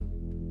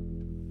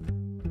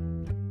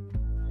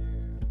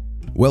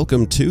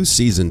Welcome to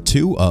Season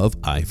 2 of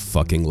I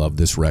Fucking Love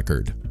This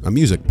Record, a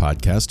music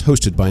podcast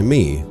hosted by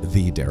me,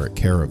 the Derek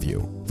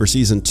Caraview. For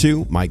Season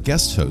 2, my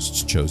guest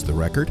hosts chose the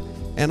record,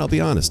 and I'll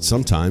be honest,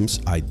 sometimes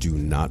I do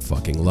not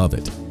fucking love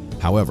it.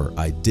 However,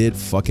 I did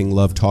fucking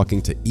love talking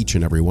to each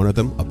and every one of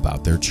them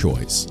about their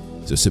choice.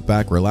 So sit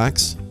back,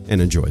 relax, and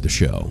enjoy the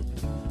show.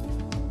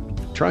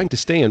 Trying to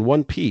stay in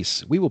one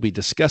piece, we will be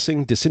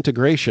discussing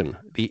Disintegration,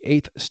 the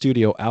 8th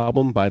studio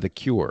album by The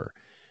Cure.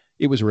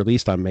 It was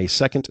released on May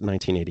 2nd,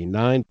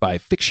 1989 by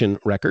Fiction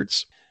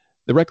Records.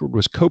 The record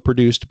was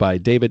co-produced by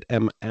David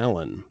M.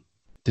 Allen.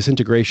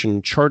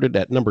 Disintegration charted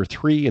at number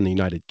 3 in the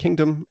United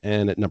Kingdom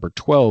and at number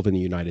 12 in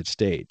the United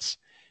States.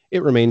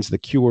 It remains The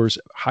Cure's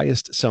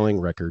highest-selling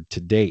record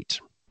to date.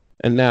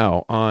 And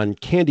now, on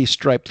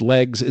candy-striped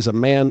legs is a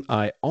man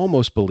I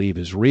almost believe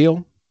is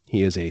real.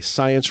 He is a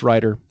science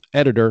writer,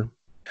 editor,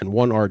 and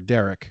one R.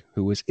 Derek,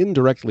 who is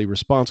indirectly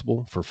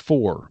responsible for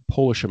 4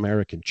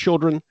 Polish-American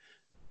children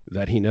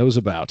that he knows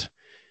about.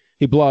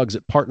 He blogs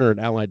at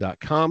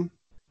partneratally.com.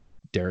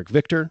 Derek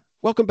Victor,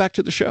 welcome back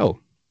to the show.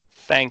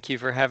 Thank you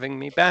for having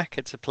me back.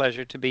 It's a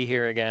pleasure to be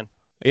here again.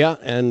 Yeah,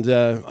 and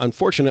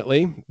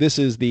unfortunately, this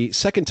is the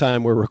second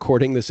time we're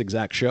recording this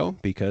exact show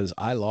because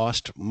I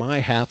lost my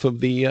half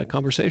of the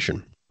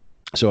conversation.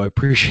 So I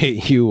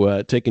appreciate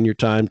you taking your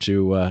time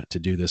to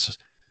do this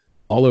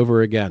all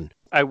over again.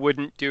 I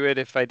wouldn't do it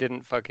if I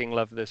didn't fucking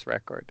love this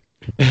record.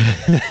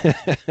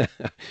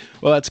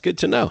 Well, that's good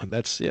to know.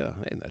 That's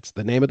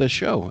the name of the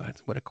show.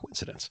 What a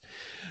coincidence.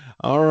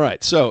 All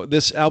right. So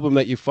this album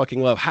that you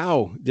fucking love,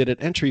 how did it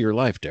enter your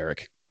life,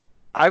 Derek?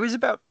 I was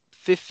about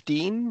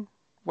 15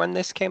 when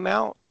this came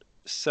out.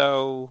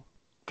 So,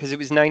 because it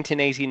was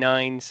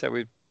 1989, so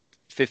we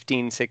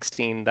 15,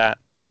 16, that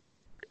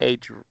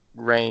age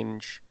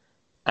range.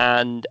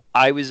 And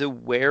I was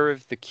aware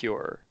of The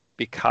Cure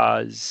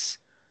because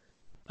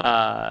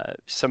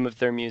some of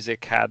their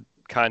music had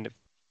kind of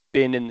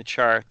been in the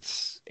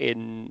charts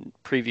in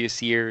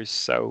previous years,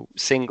 so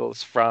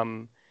singles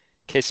from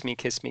Kiss Me,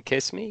 Kiss Me,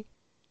 Kiss Me,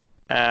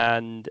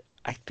 and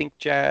I think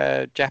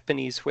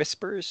Japanese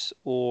Whispers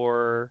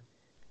or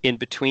In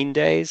Between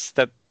Days,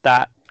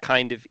 that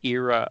kind of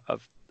era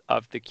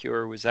of The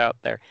Cure was out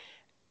there.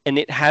 And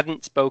it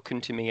hadn't spoken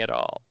to me at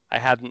all. I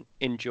hadn't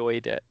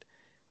enjoyed it.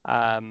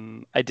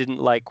 I didn't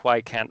like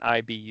Why Can't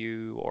I Be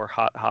You or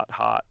Hot, Hot,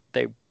 Hot.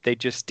 They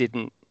just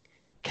didn't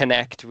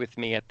connect with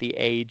me at the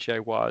age I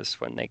was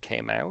when they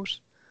came out.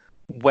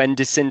 When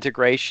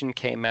Disintegration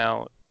came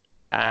out,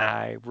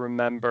 I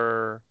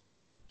remember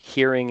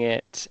hearing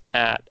it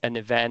at an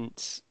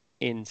event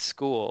in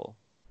school.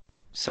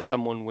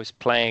 Someone was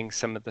playing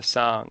some of the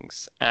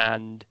songs,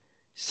 and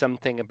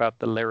something about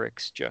the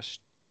lyrics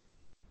just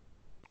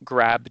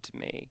grabbed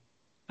me.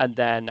 And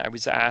then I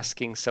was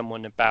asking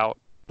someone about,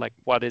 like,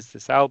 what is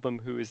this album?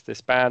 Who is this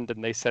band?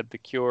 And they said The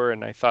Cure,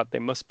 and I thought they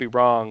must be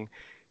wrong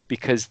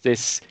because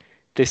this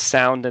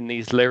sound and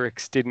these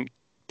lyrics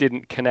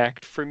didn't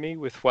connect for me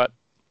with what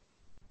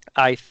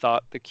I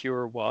thought The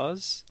Cure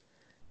was.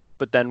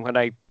 But then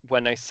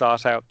when I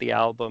sought out the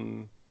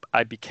album,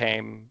 I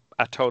became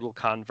a total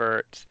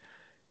convert,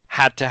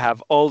 had to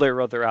have all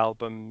their other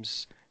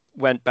albums,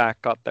 went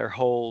back, got their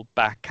whole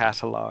back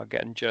catalogue,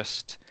 and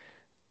just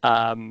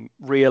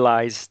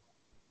realized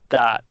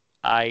that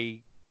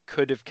I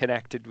could have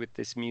connected with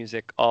this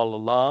music all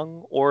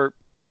along, or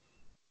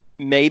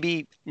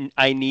maybe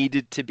I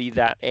needed to be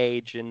that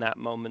age in that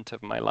moment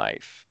of my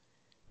life,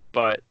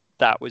 but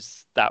that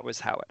was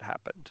how it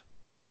happened.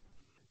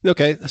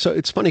 Okay, so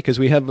it's funny because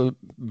we have a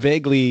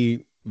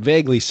vaguely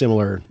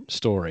similar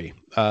story.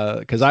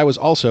 Because I was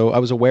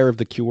aware of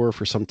The Cure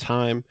for some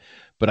time,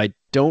 but I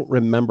don't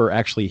remember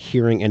actually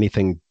hearing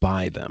anything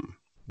by them.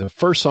 The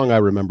first song I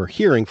remember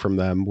hearing from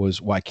them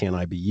was Why Can't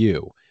I Be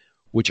You,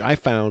 which I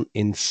found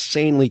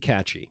insanely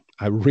catchy.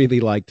 I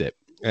really liked it.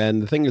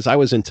 And the thing is, I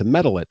was into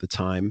metal at the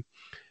time,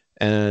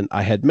 and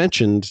I had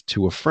mentioned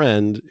to a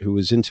friend who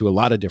was into a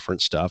lot of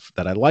different stuff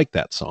that I liked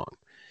that song.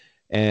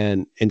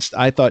 And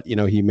I thought,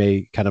 he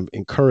may kind of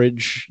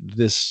encourage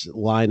this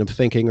line of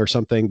thinking or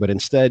something, but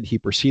instead he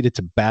proceeded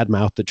to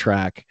badmouth the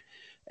track.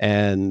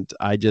 And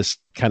I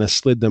just kind of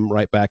slid them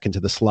right back into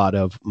the slot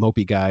of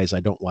mopey guys I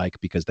don't like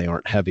because they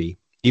aren't heavy,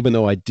 even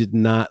though I did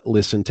not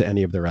listen to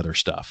any of their other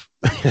stuff.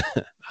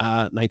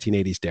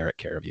 1980s Derek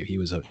Caraview. He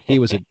was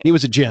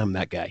a gem,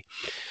 that guy.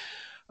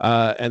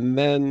 And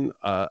then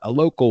a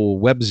local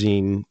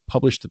webzine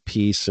published a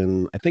piece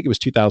in, I think it was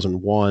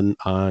 2001,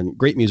 on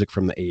great music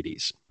from the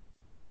 80s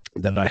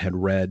that I had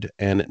read,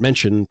 and it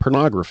mentioned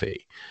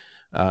pornography.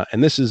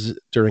 And this is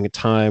during a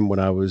time when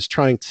I was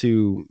trying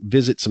to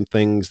visit some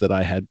things that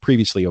I had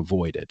previously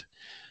avoided.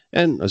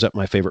 And I was at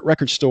my favorite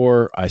record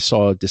store. I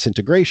saw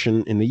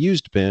Disintegration in the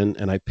used bin,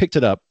 and I picked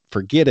it up,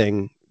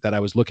 forgetting that I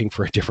was looking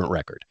for a different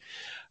record.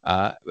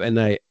 And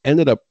I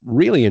ended up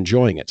really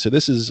enjoying it. So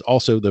this is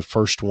also the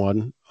first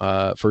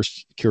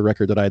Cure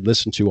record that I'd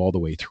listened to all the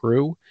way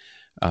through,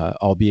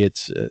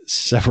 albeit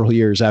several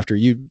years after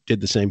you did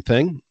the same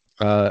thing.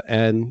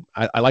 And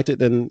I liked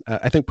it. And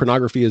I think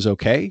Pornography is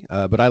okay,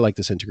 but I like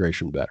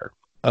Disintegration better.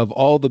 of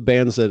all the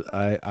bands that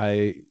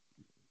I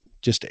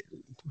just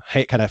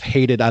kind of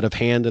hated out of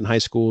hand in high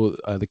school,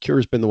 The Cure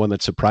has been the one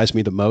that surprised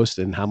me the most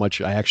and how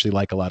much I actually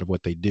like a lot of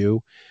what they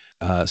do.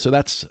 So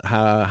that's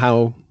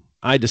how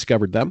I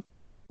discovered them,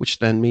 which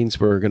then means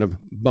we're going to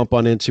bump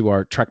on into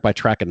our track by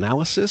track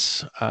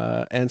analysis.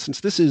 And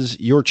since this is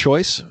your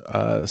choice,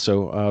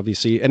 so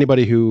obviously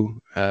anybody who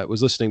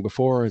was listening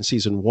before in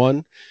season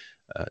one,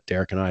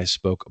 Derek and I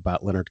spoke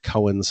about Leonard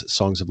Cohen's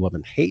Songs of Love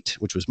and Hate,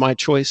 which was my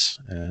choice.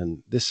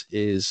 And this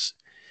is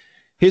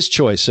his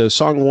choice. So,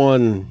 song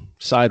one,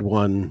 side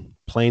one,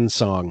 plain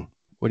song.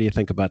 What do you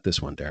think about this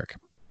one, Derek?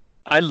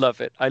 I love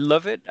it. I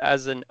love it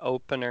as an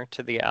opener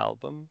to the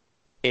album.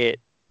 It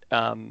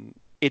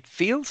it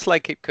feels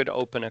like it could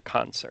open a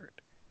concert.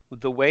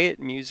 The way it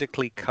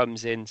musically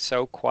comes in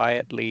so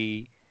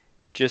quietly,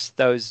 just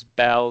those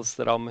bells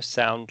that almost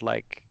sound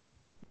like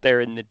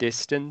they're in the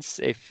distance.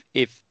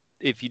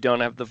 If you don't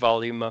have the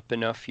volume up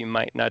enough, you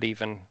might not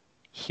even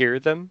hear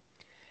them.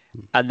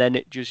 And then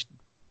it just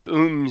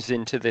booms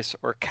into this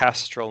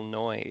orchestral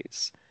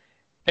noise.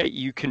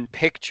 You can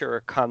picture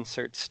a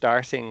concert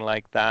starting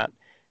like that,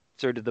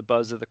 sort of the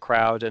buzz of the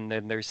crowd, and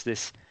then there's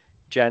this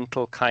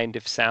gentle kind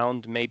of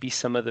sound. Maybe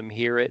some of them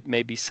hear it,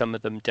 maybe some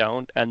of them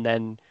don't, and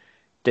then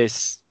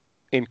this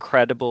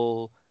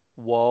incredible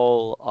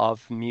wall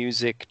of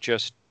music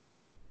just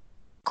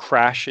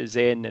crashes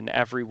in, and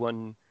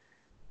everyone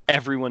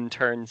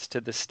turns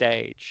to the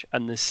stage,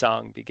 and the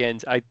song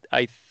begins.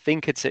 I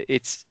think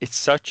it's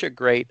such a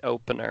great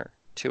opener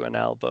to an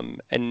album,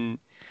 and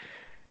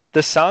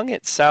the song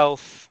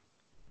itself,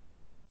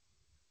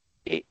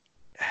 it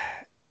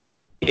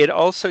it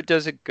also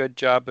does a good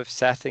job of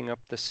setting up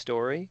the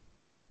story.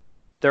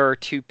 There are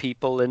two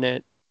people in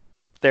it.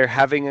 They're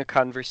having a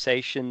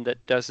conversation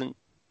that doesn't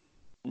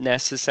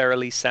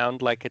necessarily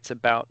sound like it's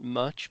about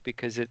much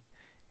because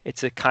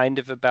it's a kind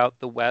of about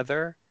the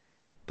weather,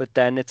 but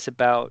then it's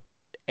about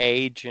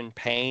age and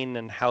pain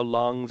and how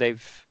long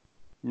they've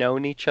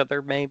known each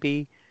other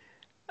maybe.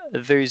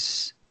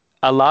 There's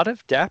a lot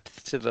of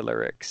depth to the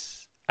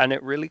lyrics, and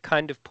it really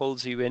kind of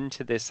pulls you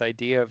into this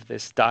idea of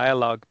this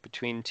dialogue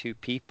between two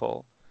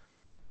people.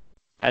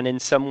 And in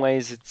some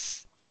ways,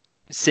 it's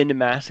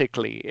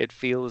cinematically, it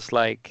feels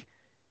like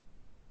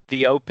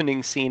the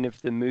opening scene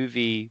of the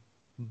movie,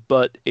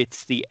 but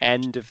it's the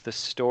end of the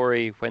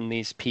story when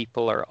these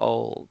people are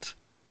old.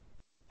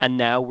 And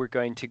now we're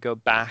going to go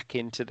back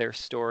into their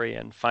story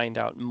and find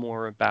out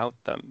more about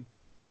them.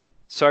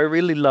 So I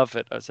really love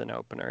it as an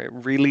opener. It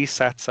really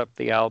sets up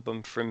the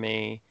album for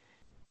me.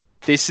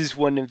 This is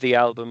one of the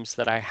albums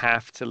that I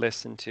have to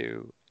listen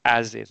to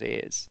as it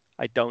is.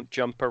 I don't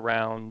jump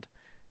around.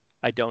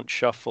 I don't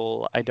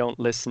shuffle. I don't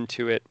listen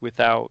to it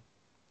without,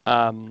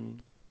 um,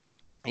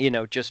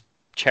 just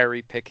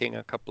cherry picking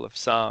a couple of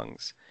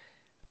songs.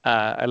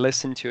 I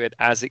listened to it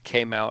as it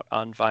came out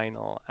on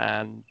vinyl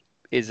and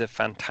is a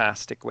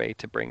fantastic way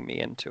to bring me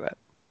into it.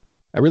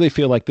 I really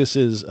feel like this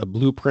is a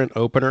blueprint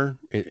opener.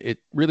 It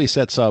really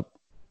sets up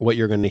what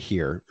you're going to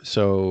hear.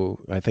 So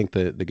I think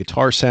the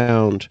guitar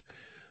sound,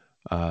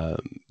 uh,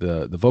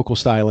 the vocal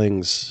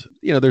stylings,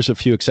 there's a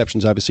few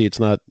exceptions. Obviously, it's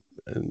not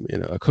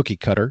a cookie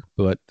cutter,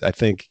 but I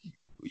think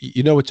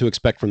you know what to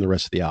expect from the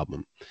rest of the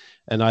album.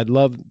 And I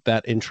love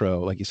that intro.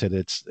 Like you said,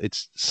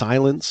 it's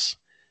silence,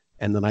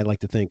 and then I like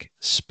to think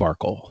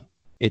sparkle.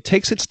 It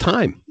takes its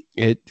time.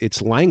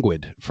 It's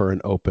languid for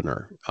an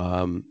opener,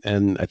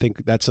 and I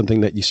think that's something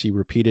that you see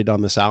repeated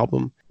on this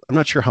album. I'm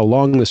not sure how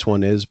long this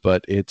one is,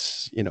 but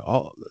it's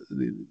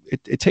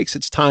it takes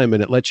its time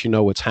and it lets you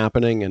know what's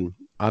happening. And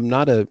I'm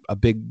not a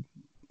big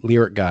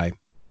lyric guy,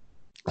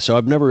 so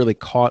I've never really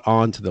caught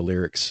on to the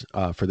lyrics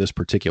for this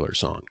particular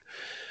song.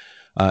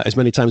 As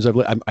many times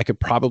I could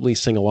probably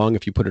sing along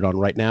if you put it on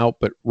right now,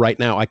 but right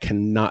now I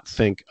cannot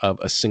think of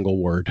a single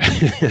word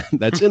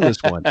that's in this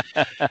one.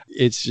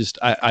 It's just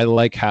I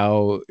like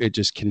how it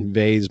just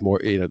conveys more,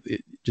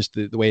 just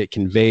the way it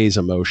conveys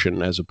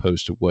emotion as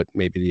opposed to what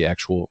maybe the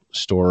actual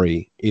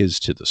story is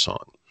to the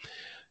song.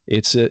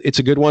 It's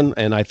a good one,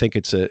 and I think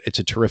it's a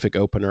terrific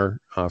opener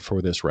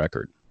for this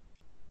record.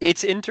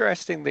 It's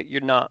interesting that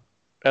you're not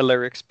a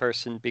lyrics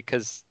person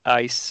because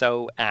I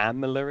so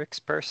am a lyrics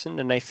person,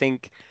 and I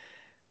think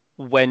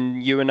when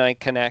you and I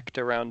connect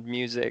around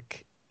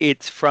music,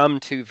 it's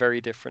from two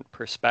very different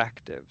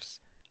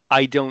perspectives.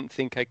 I don't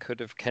think I could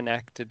have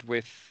connected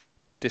with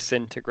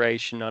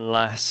Disintegration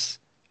unless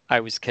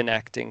I was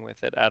connecting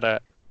with it at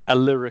a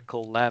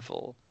lyrical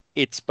level.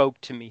 It spoke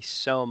to me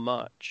so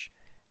much.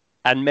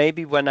 And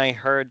maybe when I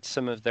heard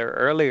some of their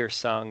earlier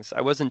songs,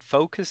 I wasn't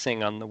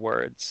focusing on the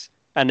words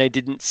and I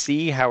didn't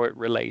see how it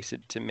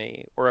related to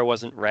me, or I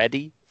wasn't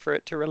ready for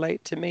it to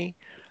relate to me.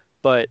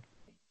 But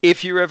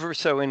if you're ever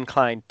so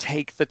inclined,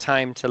 take the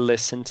time to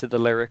listen to the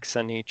lyrics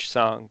on each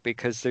song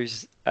because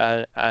there's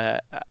an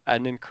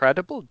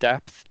incredible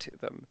depth to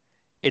them.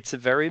 It's a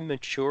very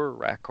mature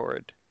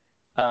record,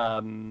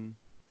 and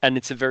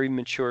it's a very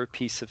mature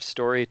piece of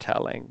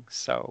storytelling.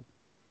 So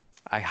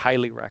I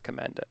highly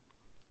recommend it.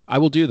 I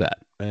will do that.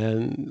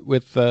 And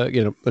with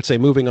let's say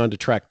moving on to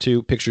track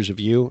 2, "Pictures of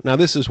You." Now,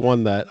 this is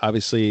one that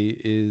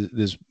obviously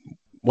is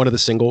one of the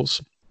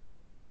singles,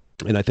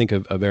 and I think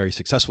a very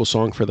successful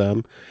song for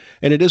them.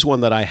 And it is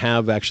one that I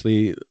have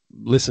actually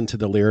listened to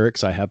the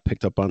lyrics. I have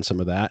picked up on some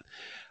of that.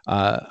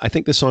 I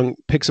think the song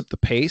picks up the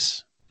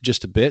pace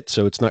just a bit,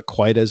 so it's not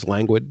quite as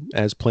languid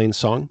as Plain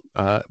Song,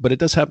 but it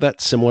does have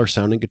that similar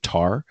sounding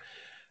guitar,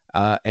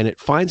 and it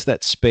finds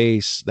that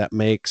space that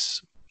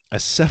makes a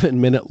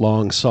 7-minute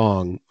long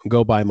song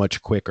go by much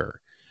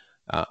quicker.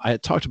 I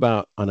had talked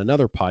about on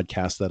another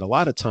podcast that a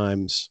lot of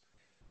times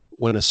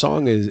when a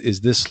song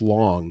is this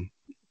long,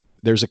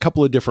 there's a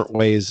couple of different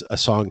ways a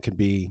song can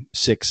be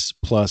 6,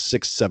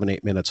 7,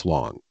 8 minutes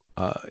long.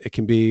 It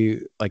can be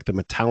like the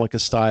Metallica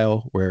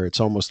style, where it's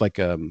almost like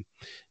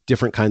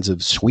different kinds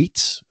of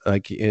suites,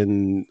 like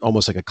in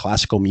almost like a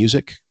classical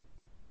music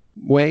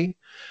way.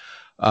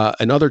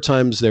 And other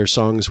times there's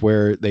songs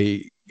where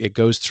it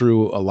goes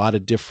through a lot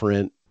of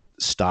different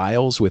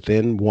styles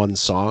within one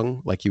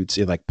song, like you would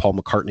see like Paul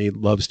McCartney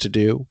loves to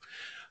do.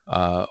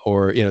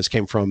 Or, it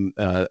came from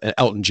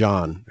Elton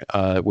John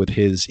with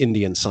his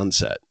Indian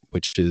Sunset,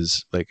 which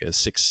is like a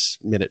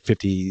 6-minute,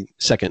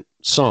 50-second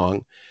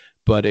song,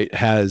 but it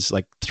has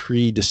like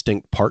 3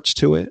 distinct parts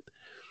to it.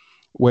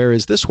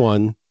 Whereas this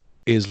one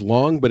is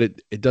long, but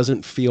it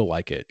doesn't feel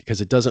like it,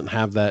 because it doesn't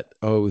have that,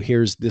 oh,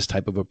 here's this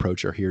type of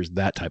approach or here's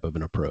that type of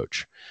an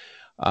approach.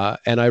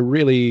 And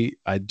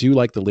I do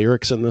like the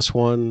lyrics in this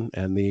one,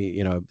 and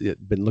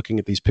been looking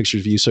at these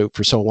pictures of you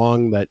for so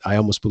long that I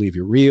almost believe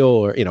you're real,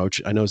 or,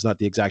 I know it's not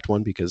the exact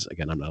one because,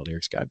 again, I'm not a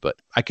lyrics guy, but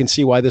I can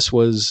see why this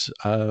was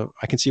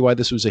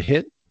a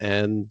hit.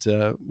 And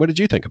what did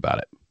you think about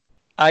it?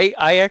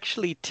 I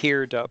actually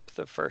teared up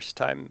the first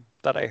time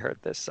that I heard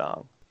this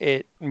song.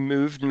 It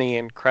moved me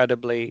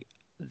incredibly.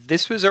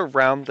 This was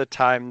around the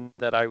time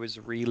that I was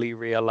really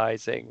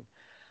realizing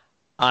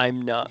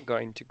I'm not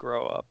going to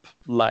grow up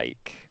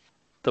like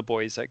the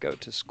boys I go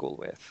to school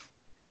with.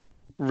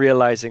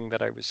 Realizing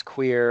that I was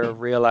queer,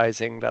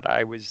 realizing that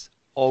I was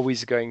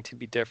always going to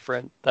be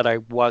different, that I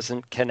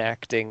wasn't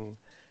connecting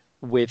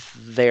with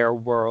their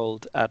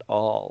world at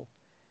all.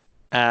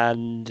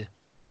 And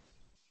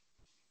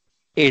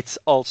it's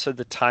also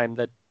the time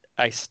that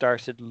I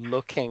started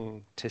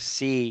looking to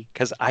see,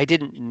 because I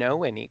didn't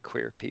know any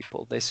queer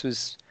people. This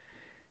was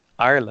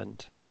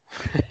Ireland.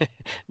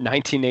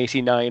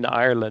 1989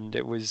 Ireland.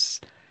 It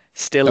was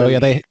still. Oh, yeah,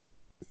 they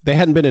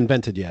hadn't been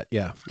invented yet.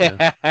 Yeah.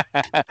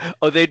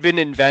 Oh, they'd been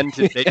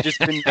invented. They'd just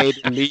been made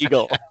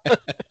illegal.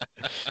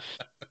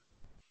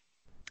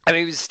 I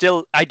mean, it was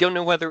still, I don't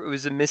know whether it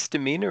was a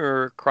misdemeanor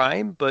or a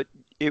crime, but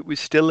it was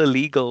still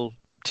illegal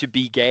to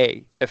be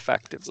gay,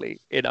 effectively,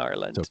 in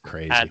Ireland. So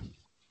crazy. And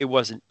it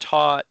wasn't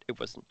taught. It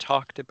wasn't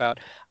talked about.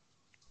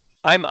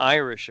 I'm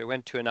Irish. I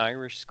went to an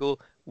Irish school.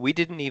 We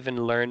didn't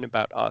even learn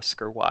about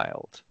Oscar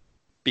Wilde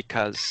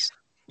because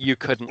you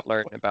couldn't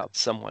learn about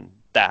someone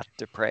that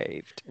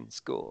depraved in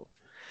school.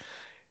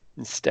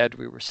 Instead,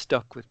 we were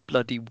stuck with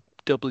bloody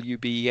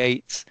W.B.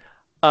 Yeats.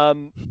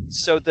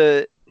 So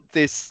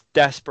this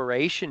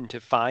desperation to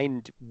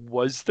find,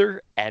 was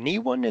there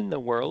anyone in the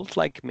world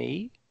like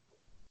me?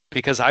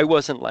 Because I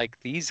wasn't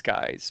like these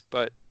guys,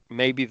 but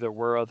maybe there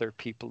were other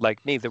people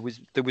like me. There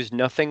was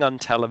nothing on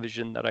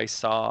television that I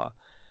saw.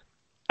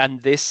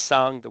 And this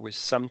song, there was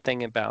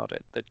something about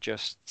it that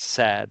just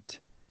said,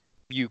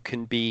 you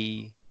can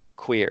be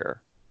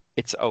queer.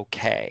 It's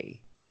okay.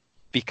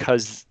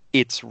 Because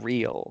it's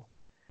real.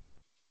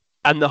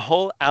 And the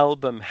whole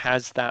album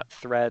has that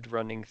thread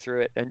running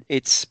through it. And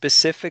it's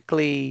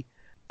specifically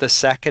the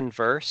second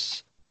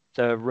verse,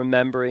 the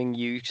remembering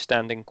you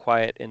standing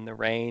quiet in the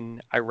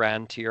rain. I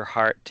ran to your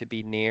heart to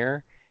be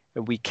near.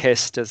 And we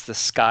kissed as the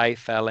sky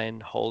fell in,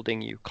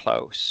 holding you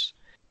close.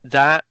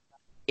 That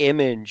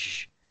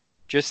image,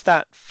 just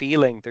that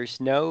feeling, there's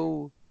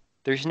no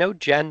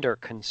gender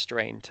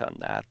constraint on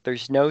that.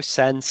 There's no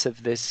sense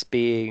of this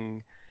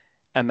being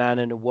a man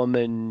and a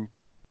woman,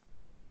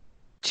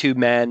 2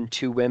 men,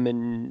 2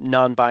 women,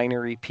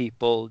 non-binary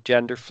people,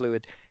 gender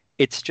fluid.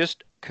 It's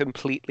just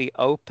completely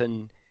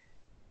open.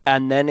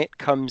 And then it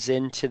comes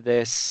into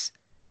this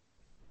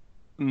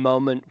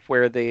moment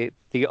where the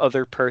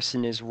other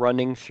person is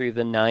running through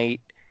the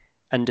night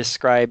and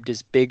described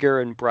as bigger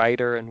and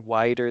brighter and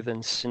wider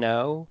than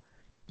snow.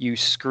 You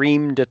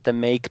screamed at the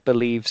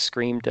make-believe,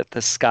 screamed at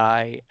the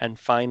sky, and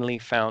finally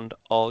found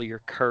all your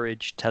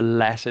courage to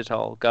let it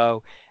all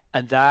go.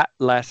 And that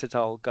let it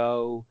all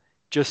go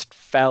just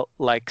felt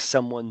like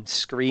someone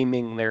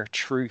screaming their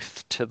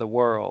truth to the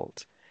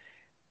world.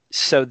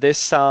 So this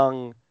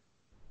song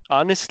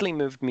honestly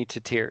moved me to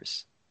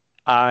tears.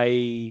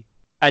 And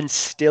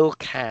still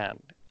can.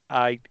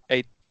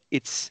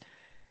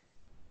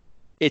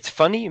 It's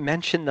funny you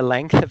mentioned the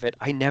length of it.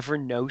 I never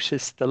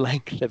noticed the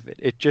length of it.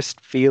 It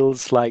just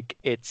feels like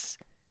it's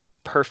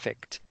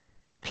perfect.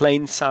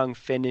 Plain Song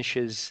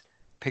finishes,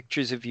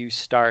 Pictures of You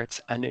starts,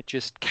 and it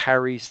just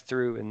carries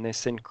through in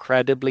this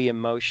incredibly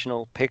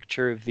emotional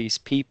picture of these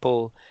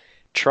people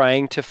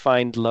trying to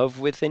find love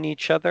within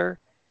each other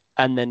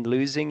and then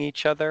losing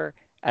each other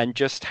and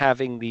just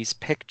having these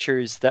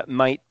pictures that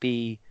might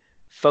be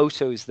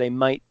photos, they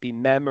might be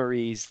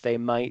memories, they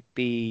might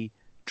be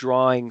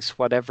drawings,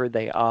 whatever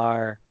they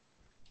are.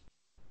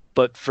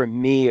 But for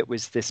me, it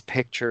was this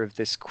picture of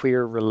this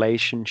queer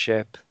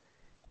relationship,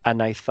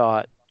 and I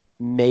thought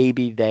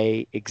maybe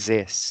they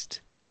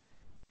exist.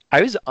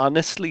 I was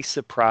honestly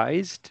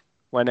surprised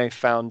when I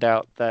found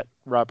out that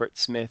Robert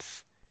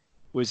Smith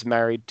was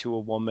married to a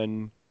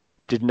woman,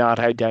 did not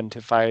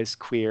identify as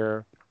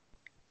queer,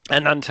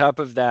 and on top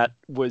of that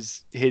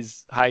was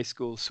his high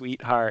school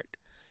sweetheart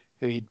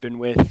who he'd been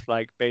with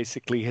like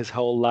basically his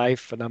whole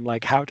life. And I'm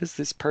like, how does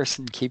this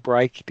person keep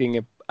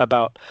writing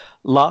about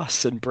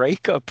loss and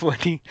breakup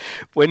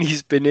when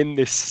he's been in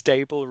this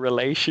stable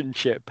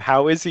relationship?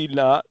 How is he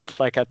not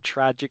like a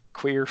tragic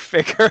queer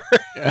figure?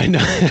 I know.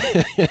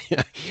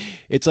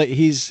 It's like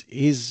he's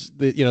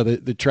the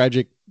the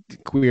tragic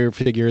queer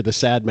figure, the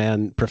sad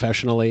man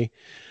professionally.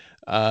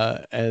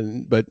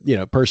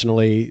 But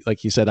personally,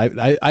 like you said,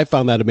 I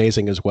found that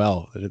amazing as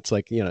well. And it's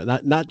like,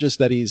 not just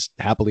that he's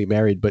happily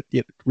married, but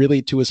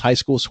really to his high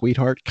school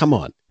sweetheart. Come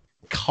on.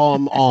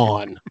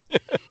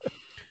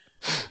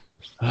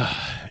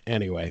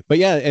 Anyway, but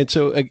yeah, and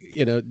so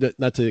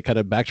not to kind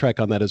of backtrack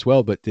on that as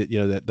well, but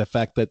the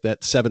fact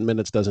that 7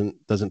 minutes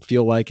doesn't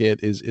feel like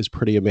it is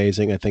pretty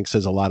amazing. I think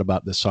says a lot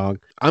about this song.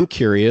 I'm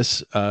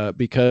curious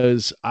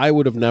because I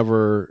would have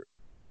never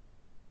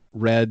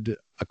read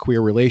a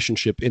queer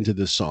relationship into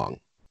this song.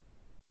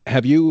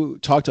 Have you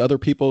talked to other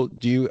people?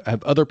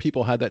 Have other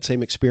people had that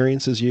same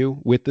experience as you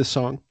with this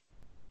song?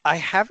 I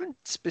haven't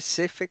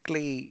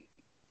specifically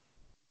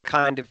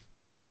kind of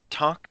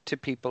talked to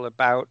people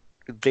about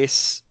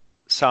this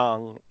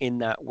song in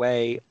that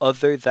way,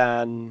 other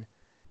than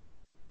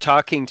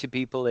talking to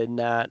people in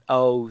that,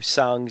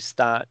 songs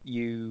that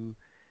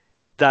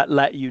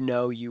let you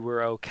know you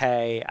were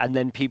okay, and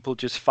then people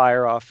just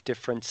fire off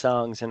different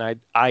songs,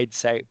 and I'd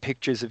say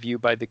Pictures of You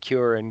by The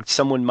Cure, and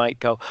someone might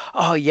go,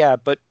 oh yeah,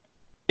 but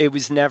it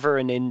was never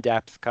an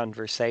in-depth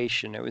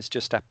conversation, it was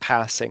just a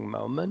passing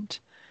moment.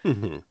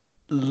 Mm-hmm.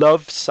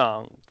 Love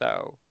Song,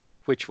 though,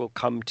 which we'll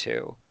come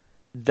to,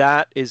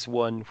 that is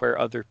one where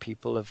other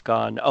people have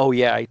gone, oh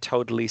yeah, I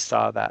totally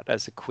saw that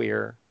as a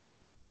queer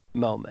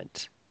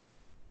moment.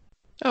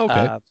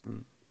 Okay.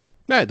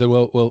 All right, then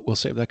we'll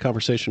save that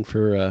conversation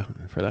for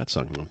that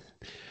song.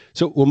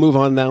 So we'll move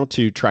on now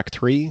to track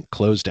 3,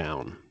 Close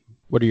Down.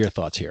 What are your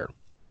thoughts here?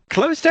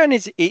 Close Down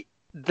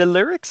the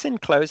lyrics in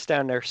Close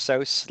Down are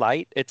so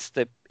slight. It's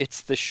the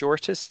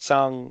shortest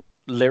song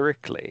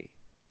lyrically.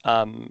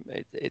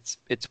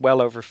 It's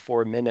well over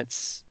 4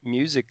 minutes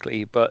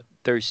musically, but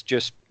there's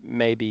just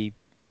maybe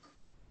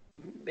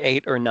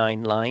 8 or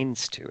 9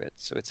 lines to it.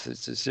 So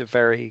it's a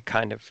very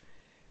kind of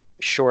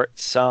short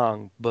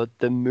song, but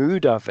the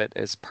mood of it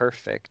is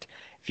perfect.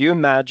 If you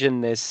imagine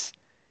this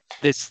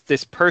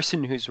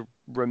person who's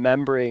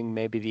remembering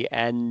maybe the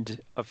end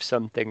of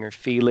something or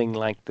feeling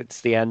like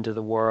it's the end of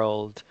the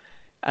world,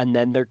 and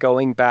then they're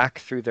going back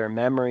through their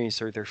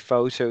memories or their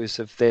photos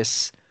of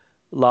this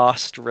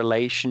lost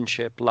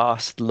relationship,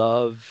 lost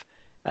love,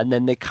 and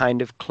then they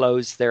kind of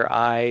close their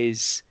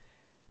eyes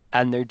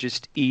and they're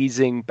just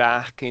easing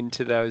back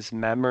into those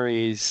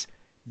memories.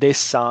 This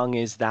song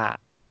is that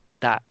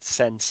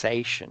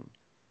sensation.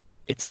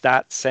 It's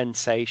that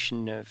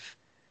sensation of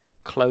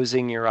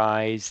closing your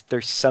eyes.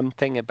 There's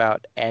something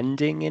about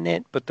ending in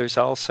it, but there's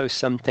also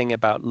something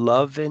about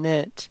love in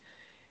it.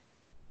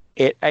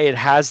 It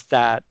has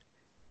that.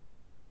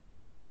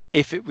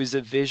 If it was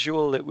a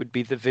visual, it would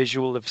be the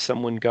visual of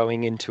someone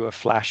going into a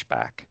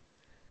flashback.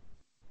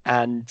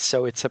 And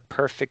so it's a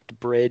perfect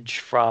bridge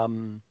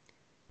from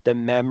the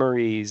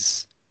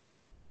memories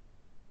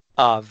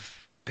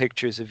of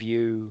Pictures of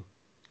You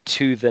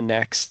to the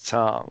next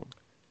song.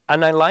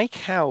 And I like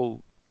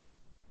how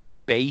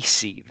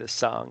bassy the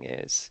song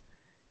is.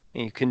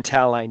 And you can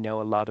tell I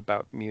know a lot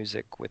about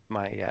music with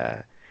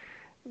my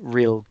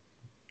real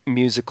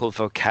musical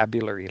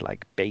vocabulary,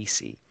 like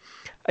bassy.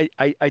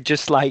 I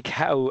just like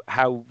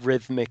how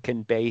rhythmic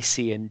and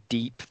bassy and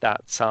deep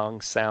that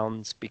song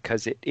sounds,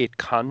 because it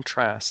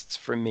contrasts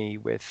for me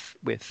with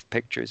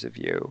Pictures of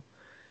You.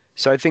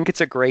 So I think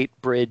it's a great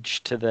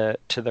bridge to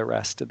the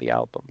rest of the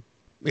album.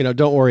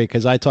 Don't worry,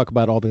 because I talk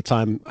about all the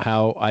time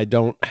how I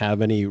don't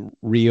have any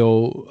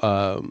real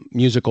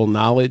musical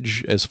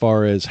knowledge as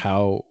far as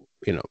how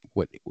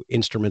what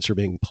instruments are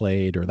being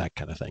played or that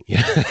kind of thing.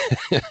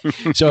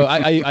 So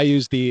I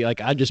use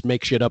I just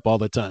make shit up all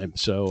the time.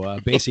 So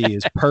bassy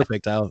is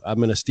perfect. I'm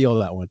going to steal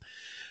that one.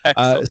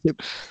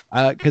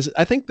 Because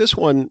I think this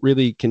one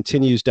really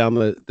continues down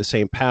the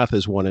same path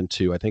as 1 and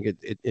 2. I think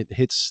it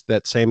hits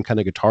that same kind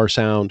of guitar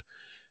sound.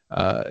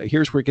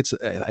 Here's where it gets.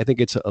 I think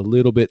it's a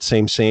little bit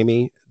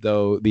samey,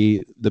 though.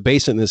 The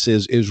bass in this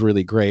is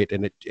really great,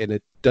 and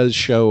it does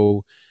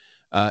show.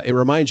 It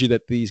reminds you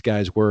that these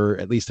guys were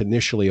at least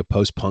initially a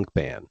post-punk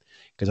band,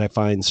 because I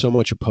find so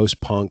much of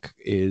post-punk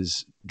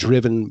is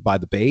driven by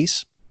the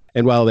bass,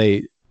 and while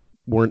they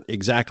weren't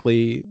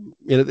exactly,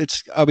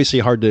 it's obviously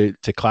hard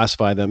to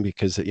classify them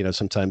because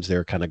sometimes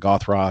they're kind of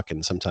goth rock,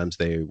 and sometimes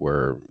they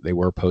were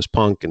post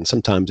punk, and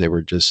sometimes they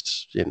were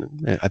just,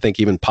 I think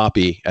even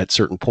poppy at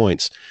certain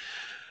points.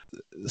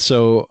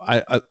 So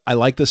I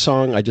like the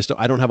song. I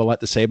don't have a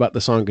lot to say about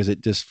the song because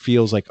it just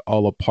feels like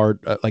all a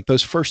part. Like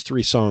those first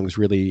three songs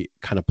really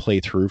kind of play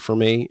through for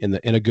me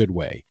in a good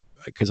way,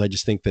 because I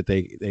just think that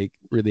they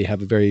really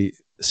have a very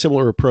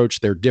similar approach.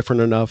 They're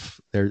different enough.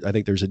 I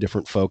think there's a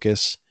different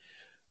focus,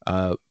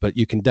 but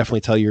you can definitely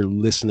tell you're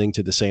listening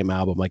to the same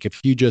album. Like if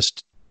you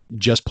just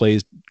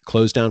plays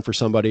Close Down for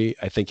somebody,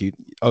 I think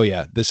oh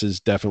yeah, this is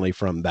definitely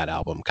from that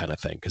album kind of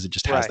thing, because it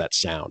just has Right. that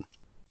sound.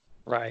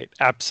 Right.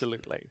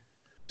 Absolutely.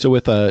 So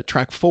with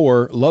track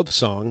 4, Love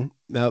Song.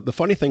 Now the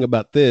funny thing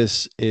about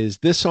this is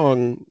this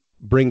song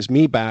brings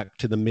me back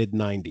to the mid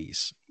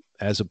 90s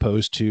as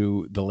opposed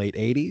to the late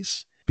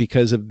 80s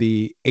because of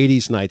the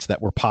 80s nights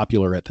that were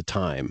popular at the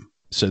time.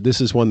 So this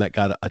is one that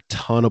got a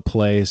ton of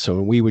play. So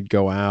when we would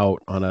go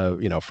out on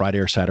a Friday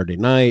or Saturday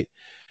night,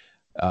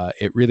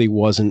 it really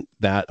wasn't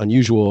that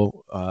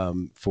unusual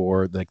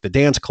for like the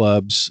dance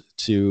clubs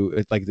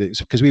to like,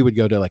 because we would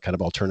go to like kind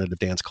of alternative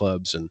dance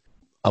clubs, and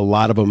a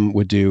lot of them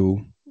would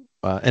do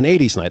an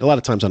 80s night, a lot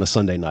of times on a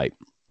Sunday night.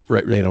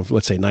 Right,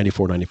 let's say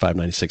 94, 95,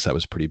 96, that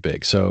was pretty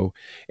big. So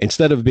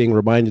instead of being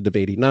reminded of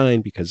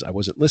 89 because I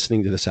wasn't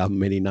listening to this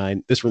album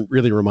 89, this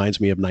really reminds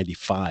me of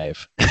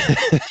 95.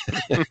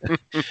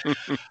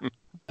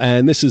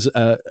 And this is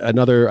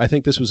another, I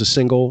think this was a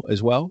single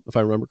as well, if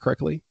I remember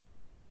correctly.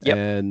 Yep.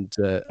 And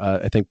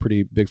I think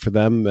pretty big for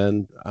them.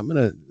 And I'm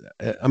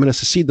gonna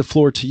cede the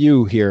floor to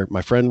you here,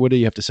 my friend. What do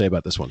you have to say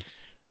about this one?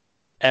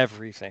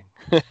 Everything.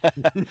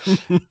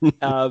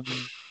 um,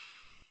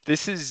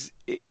 this is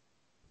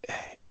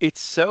it's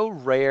so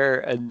rare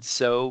and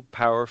so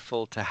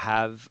powerful to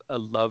have a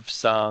love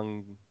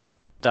song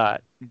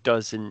that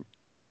doesn't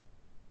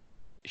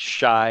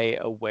shy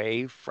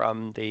away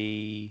from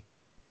the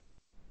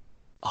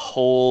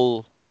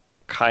whole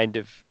kind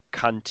of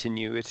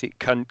continuum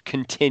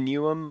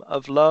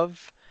of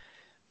love.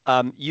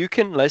 You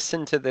can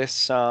listen to this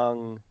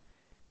song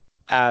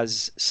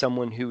as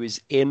someone who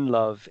is in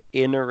love,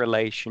 in a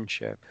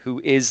relationship,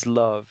 who is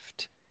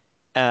loved,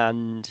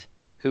 and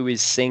who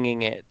is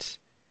singing it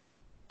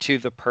to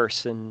the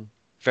person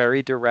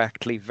very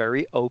directly,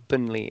 very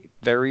openly,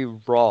 very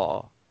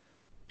raw.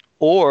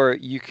 Or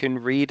you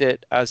can read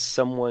it as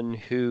someone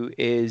who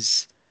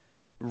is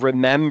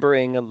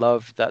remembering a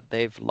love that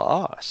they've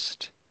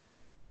lost,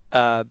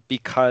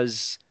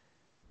 because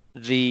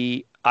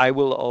the I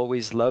will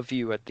always love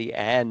you at the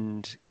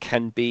end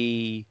can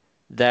be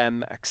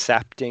them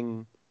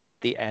accepting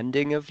the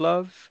ending of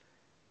love.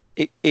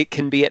 It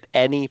can be at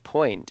any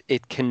point.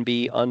 It can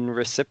be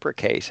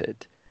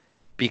unreciprocated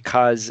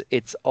because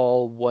it's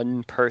all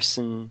one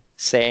person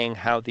saying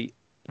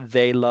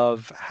they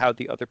love how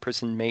the other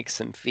person makes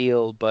them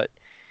feel, but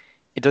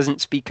it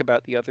doesn't speak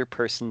about the other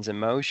person's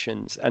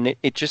emotions. And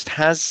it just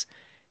has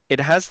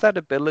that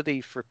ability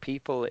for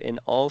people in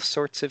all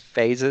sorts of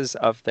phases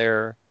of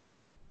their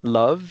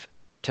love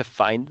to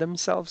find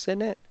themselves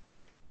in it.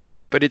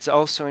 But it's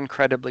also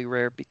incredibly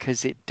rare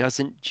because it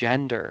doesn't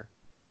gender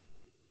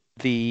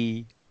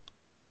the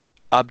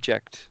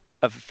object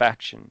of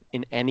affection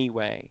in any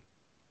way.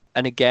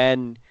 And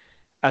again,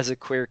 as a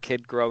queer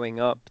kid growing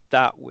up,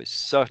 that was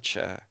such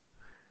a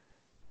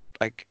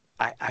like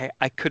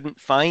I couldn't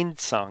find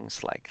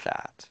songs like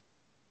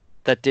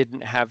that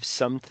didn't have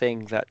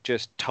something that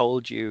just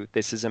told you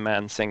this is a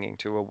man singing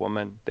to a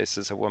woman, this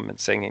is a woman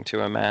singing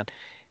to a man.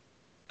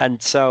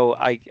 And so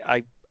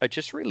I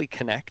just really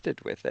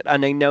connected with it.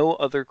 And I know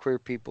other queer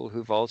people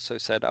who've also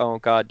said, "Oh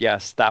God,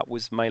 yes, that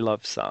was my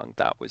love song.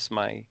 That was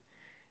my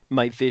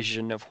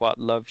vision of what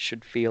love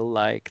should feel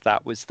like.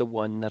 That was the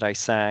one that I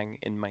sang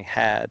in my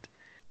head."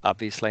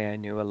 Obviously, I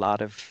knew a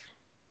lot of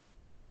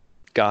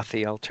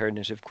gothy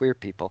alternative queer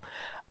people.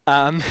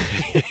 Um,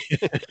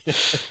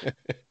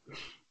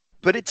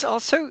 but it's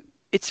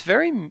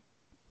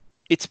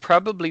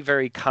probably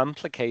very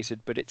complicated,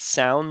 but it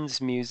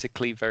sounds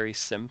musically very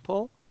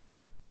simple.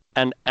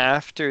 And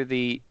after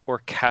the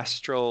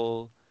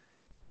orchestral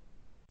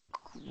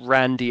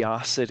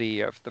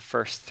grandiosity of the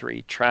first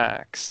three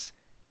tracks,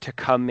 to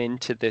come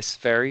into this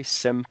very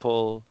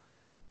simple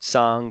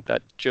song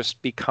that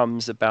just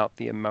becomes about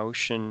the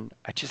emotion,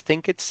 I just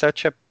think it's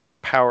such a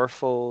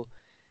powerful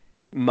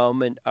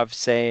moment of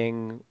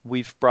saying,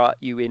 we've brought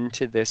you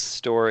into this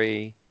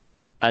story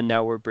and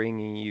now we're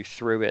bringing you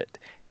through it.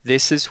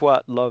 This is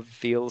what love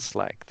feels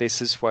like.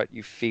 This is what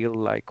you feel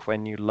like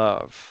when you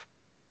love.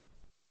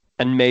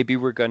 And maybe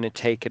we're going to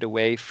take it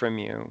away from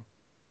you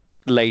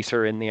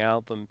later in the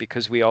album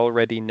because we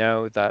already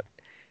know that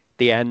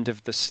the end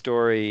of the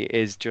story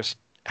is just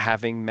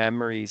having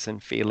memories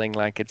and feeling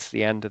like it's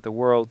the end of the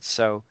world.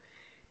 So,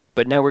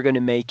 but now we're going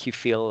to make you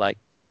feel like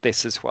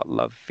this is what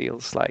love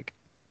feels like.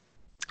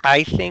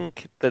 I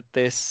think that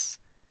this,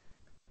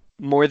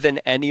 more than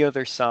any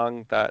other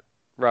song that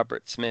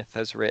Robert Smith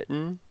has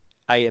written,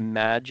 I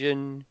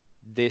imagine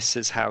this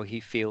is how he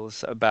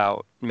feels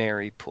about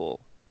Mary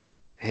Poole,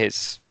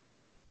 his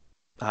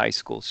high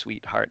school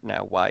sweetheart,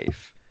 now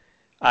wife.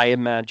 I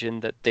imagine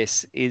that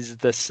this is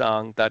the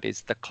song that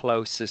is the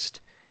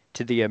closest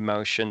to the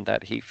emotion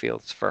that he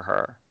feels for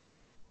her.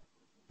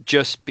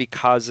 Just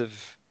because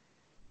of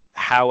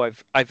how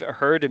I've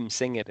heard him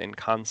sing it in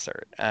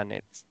concert,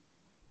 and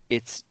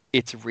it's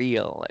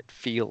real. It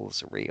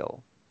feels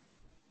real.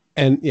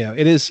 And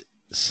it is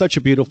such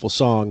a beautiful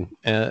song.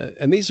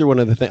 And these are one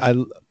of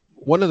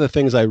the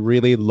things I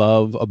really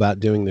love about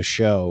doing the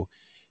show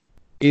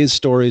is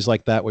stories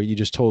like that where you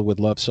just told with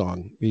Love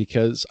Song,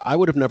 because I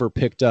would have never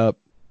picked up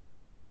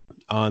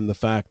on the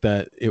fact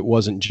that it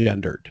wasn't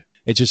gendered.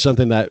 It's just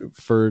something that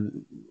for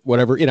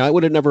whatever, it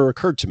would have never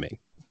occurred to me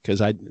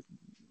because I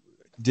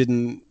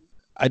didn't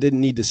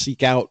need to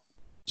seek out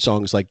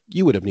songs like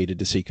you would have needed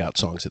to seek out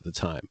songs at the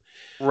time.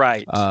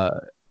 Right.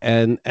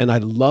 And I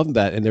love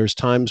that. And there's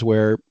times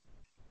where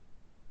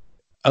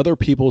other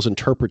people's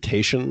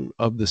interpretation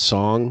of the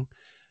song,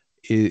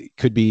 it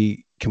could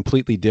be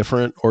completely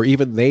different, or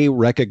even they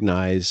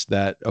recognize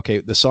that, okay,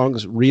 the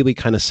song's really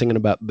kind of singing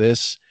about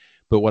this,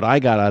 but what I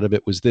got out of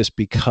it was this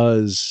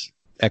because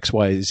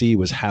XYZ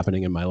was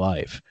happening in my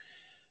life.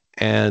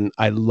 And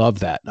I love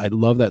that. I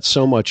love that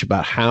so much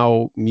about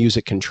how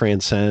music can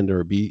transcend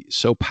or be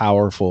so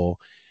powerful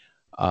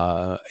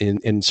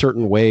in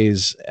certain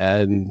ways.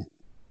 And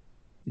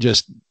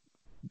just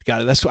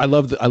God, that's what I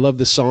love. I love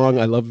the song.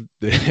 I love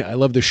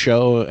the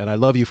show, and I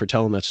love you for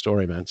telling that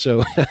story, man.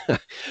 So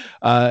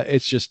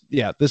it's just,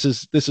 this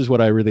is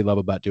what I really love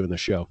about doing the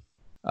show.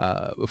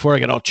 Before I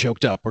get all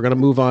choked up, we're going to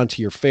move on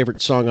to your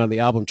favorite song on the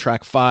album,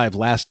 track 5,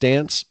 Last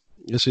Dance.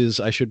 This is,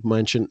 I should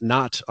mention,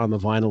 not on the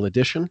vinyl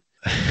edition.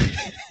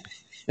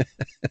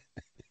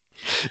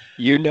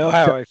 You know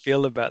how I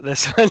feel about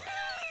this one.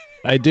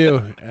 I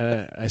do.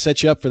 I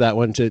set you up for that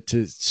one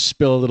to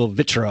spill a little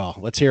vitriol.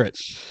 Let's hear it.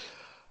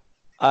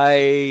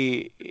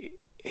 I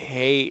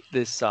hate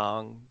this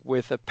song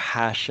with a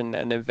passion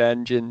and a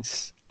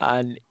vengeance,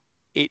 and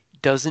it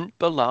doesn't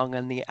belong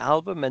on the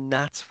album, and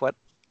that's what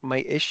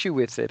my issue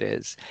with it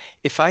is.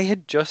 If I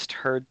had just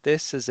heard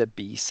this as a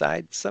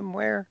B-side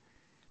somewhere,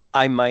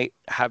 I might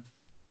have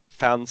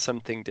found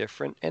something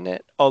different in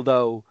it,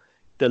 although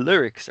the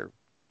lyrics are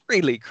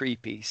really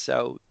creepy,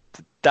 so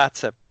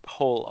that's a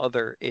whole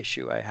other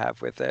issue I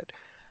have with it.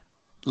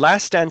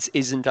 Last Dance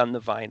isn't on the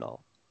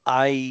vinyl.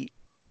 I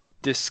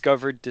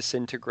discovered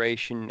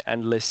Disintegration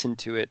and listened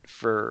to it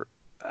for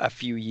a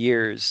few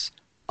years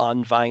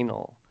on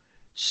vinyl.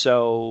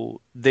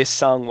 So this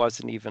song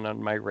wasn't even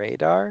on my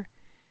radar.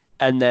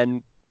 And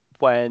then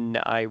when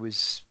I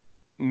was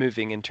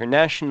moving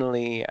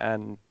internationally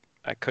and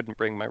I couldn't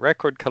bring my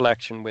record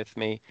collection with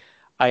me,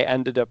 I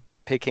ended up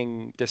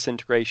picking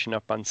Disintegration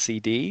up on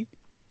CD.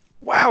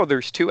 Wow,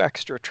 there's 2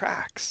 extra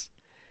tracks.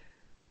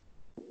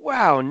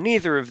 Wow,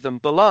 neither of them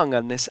belong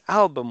on this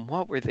album.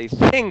 What were they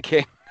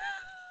thinking?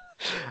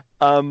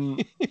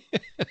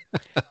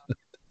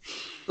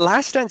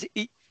 Last Dance,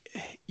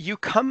 you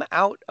come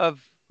out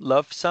of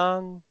Love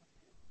Song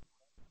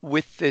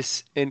with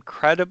this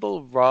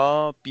incredible,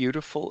 raw,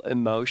 beautiful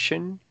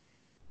emotion,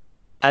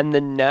 and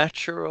the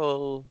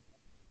natural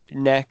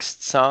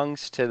next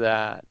songs to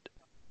that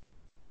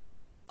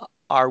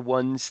are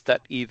ones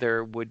that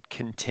either would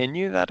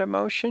continue that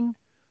emotion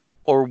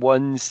or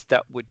ones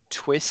that would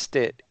twist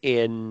it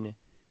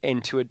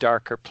into a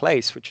darker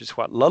place, which is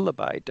what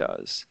Lullaby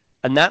does.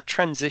 And that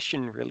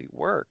transition really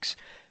works.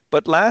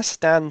 But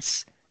Last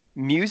Dance,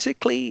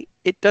 musically,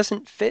 it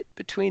doesn't fit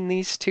between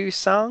these 2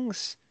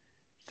 songs.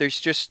 There's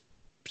just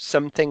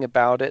something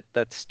about it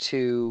that's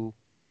too,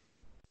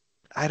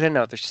 I don't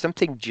know, there's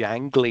something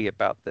jangly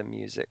about the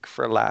music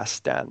for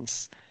Last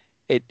Dance.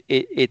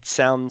 It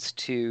sounds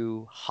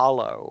too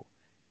hollow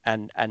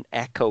and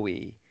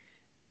echoey.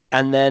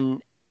 And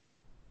then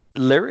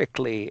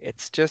lyrically,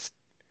 it's just,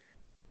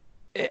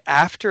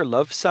 after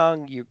Love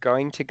Song, you're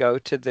going to go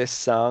to this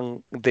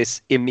song,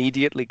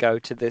 immediately go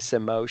to this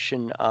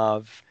emotion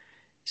of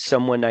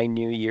someone I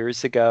knew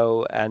years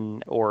ago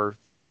or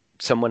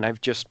someone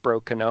I've just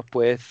broken up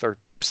with or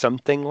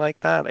something like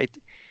that. It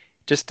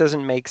just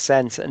doesn't make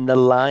sense. And the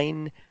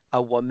line,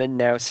 "A woman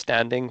now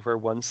standing where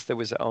once there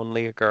was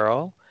only a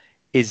girl,"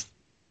 is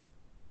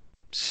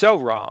so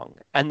wrong.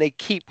 And they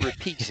keep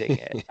repeating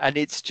it. And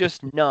it's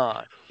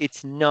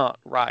not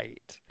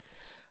right.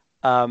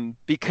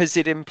 Because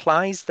it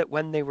implies that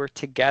when they were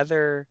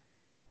together,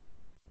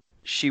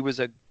 she was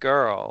a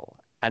girl,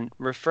 and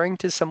referring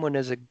to someone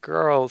as a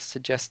girl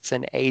suggests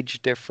an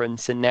age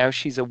difference, and now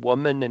she's a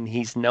woman and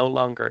he's no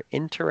longer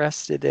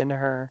interested in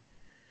her.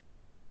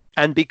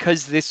 And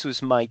because this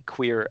was my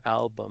queer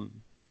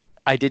album,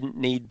 I didn't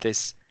need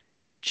this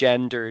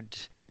gendered,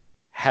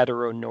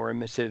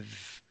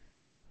 heteronormative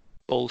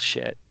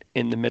bullshit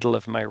in the middle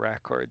of my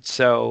record.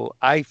 So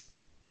I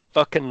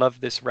fucking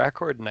love this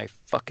record and I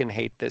fucking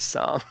hate this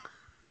song.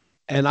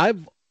 And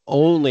I've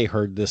only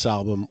heard this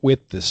album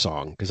with this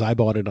song because I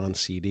bought it on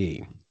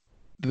CD.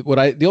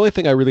 The only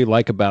thing I really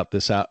like about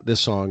this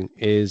song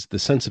is the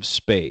sense of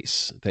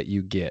space that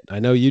you get. I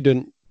know you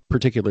didn't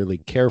particularly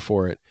care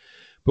for it,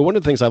 But one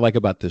of the things I like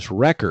about this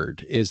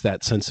record is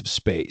that sense of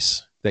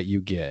space that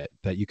you get,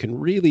 that you can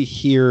really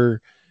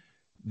hear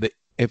the,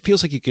 it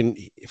feels like you can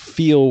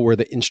feel where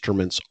the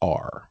instruments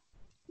are.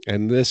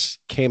 And this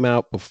came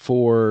out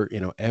before,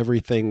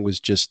 everything was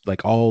just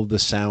like all the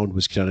sound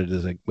was kind of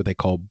like what they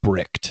call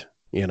bricked,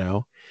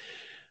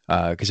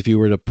 because if you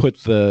were to put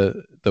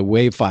the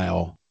wave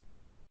file,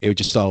 it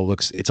just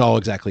it's all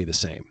exactly the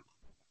same.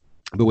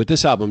 But with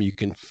this album, you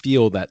can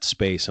feel that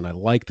space, and I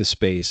like the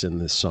space in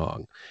this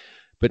song.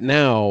 But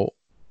now,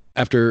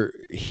 after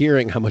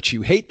hearing how much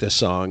you hate this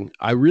song,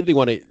 I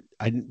want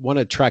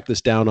to track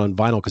this down on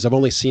vinyl because I've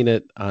only seen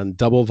it on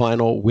double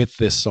vinyl with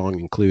this song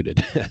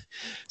included.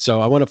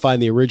 So I want to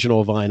find the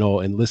original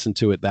vinyl and listen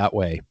to it that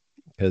way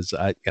because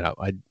I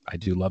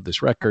do love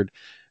this record,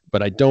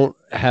 but I don't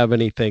have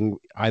anything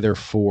either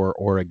for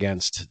or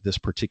against this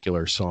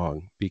particular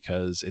song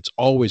because it's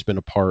always been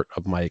a part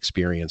of my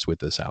experience with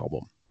this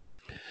album.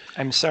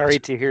 I'm sorry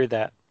to hear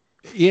that.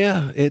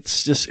 Yeah,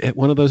 it's just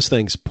one of those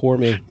things. Poor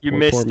me. You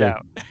missed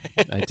out.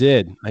 I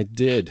did.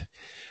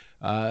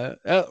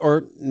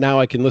 Or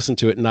now I can listen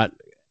to it and not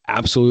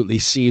absolutely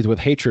seethe with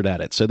hatred at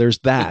it. So there's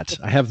that.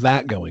 I have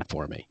that going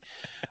for me.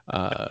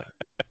 I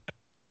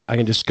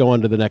can just go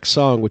on to the next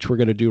song, which we're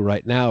going to do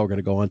right now. We're going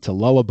to go on to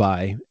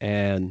Lullaby.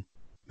 And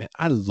man,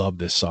 I love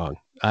this song.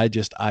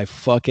 I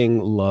fucking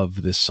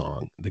love this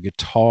song. The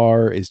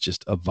guitar is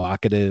just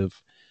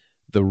evocative.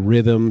 The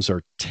rhythms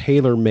are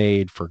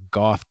tailor-made for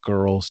goth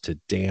girls to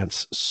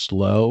dance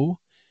slow,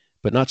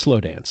 but not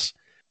slow dance.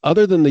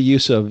 Other than the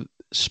use of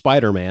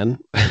Spider-Man,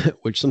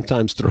 which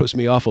sometimes throws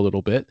me off a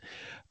little bit,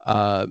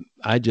 I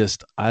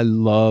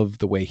love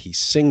the way he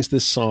sings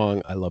this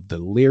song. I love the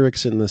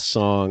lyrics in this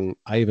song.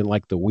 I even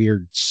like the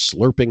weird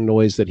slurping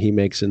noise that he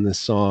makes in this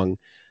song.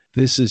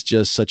 This is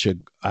just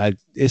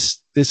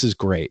this is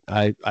great.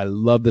 I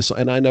love this.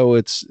 And I know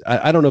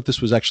I don't know if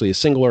this was actually a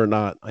single or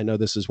not. I know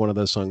this is one of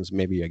those songs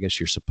maybe I guess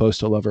you're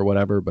supposed to love or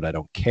whatever, but I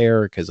don't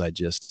care because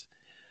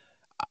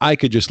I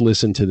could just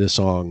listen to this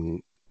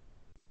song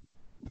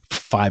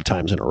 5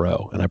 times in a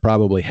row, and I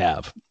probably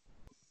have.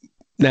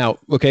 Now,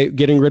 okay,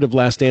 getting rid of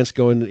Last Dance,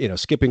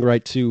 skipping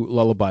right to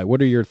Lullaby. What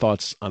are your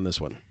thoughts on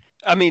this one?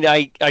 I mean,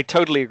 I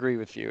totally agree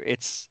with you.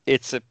 It's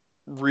a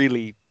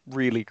really,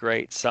 really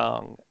great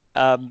song.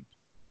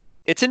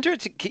 It's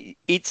interesting.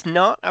 It's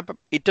not about,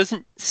 it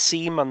doesn't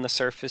seem on the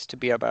surface to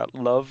be about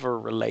love or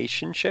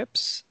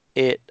relationships.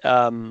 It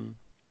kind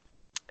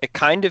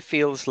of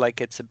feels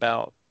like it's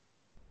about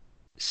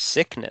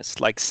sickness,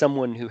 like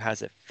someone who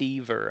has a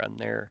fever and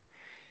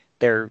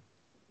they're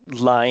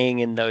lying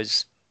in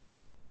those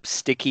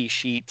sticky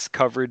sheets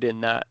covered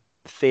in that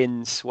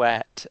thin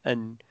sweat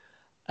and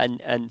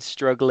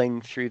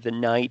struggling through the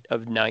night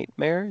of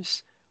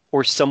nightmares,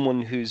 or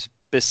someone who's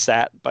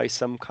beset by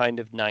some kind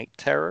of night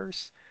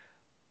terrors,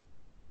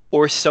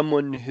 or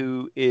someone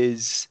who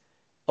is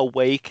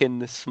awake in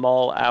the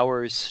small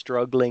hours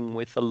struggling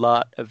with a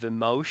lot of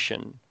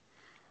emotion.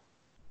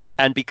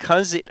 And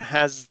because it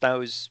has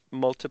those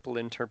multiple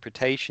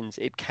interpretations,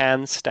 it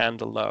can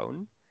stand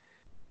alone,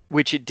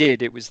 which it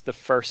did. It was the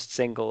first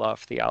single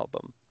off the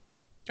album.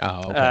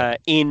 Oh, okay.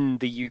 In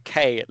the UK,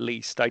 at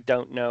least. I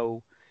don't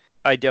know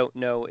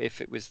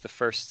if it was the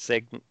first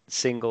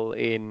single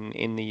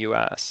in the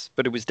US,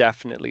 but it was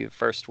definitely the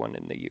first one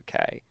in the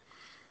UK.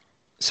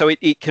 So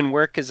it can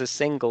work as a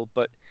single,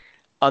 but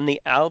on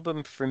the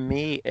album, for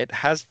me, it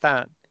has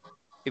that,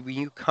 when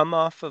you come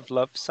off of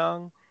Love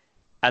Song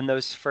and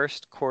those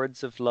first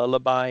chords of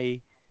Lullaby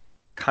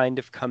kind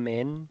of come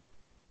in,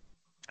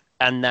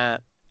 and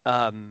that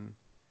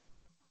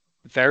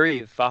very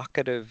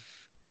evocative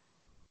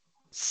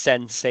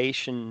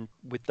sensation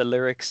with the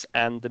lyrics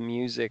and the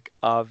music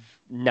of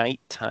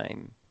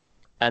nighttime,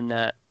 and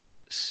that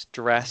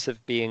stress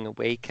of being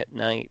awake at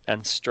night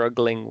and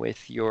struggling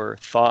with your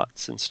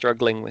thoughts and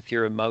struggling with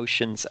your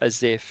emotions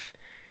as if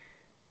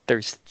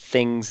there's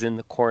things in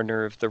the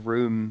corner of the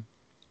room.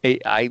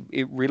 It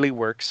really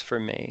works for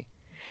me.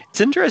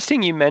 It's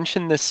interesting you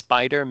mentioned the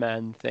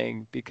Spider-Man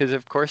thing, because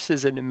of course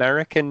as an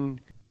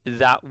American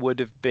that would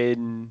have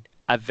been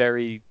a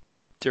very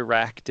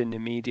direct and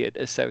immediate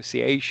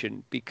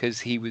association,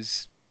 because he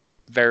was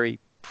very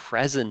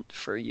present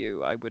for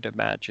you, I would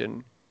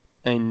imagine,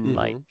 in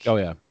like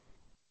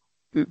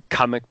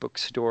comic book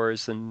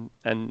stores and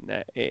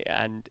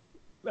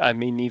I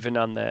mean even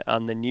on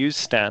the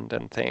newsstand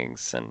and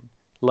things and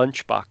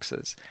lunch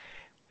boxes.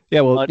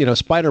 Yeah, well,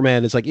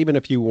 Spider-Man is like, even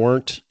if you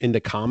weren't into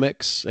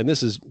comics, and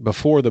this is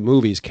before the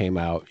movies came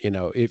out,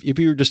 if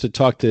you were just to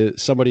talk to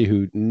somebody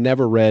who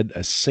never read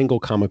a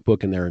single comic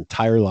book in their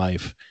entire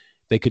life,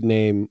 they could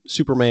name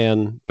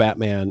Superman,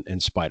 Batman,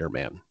 and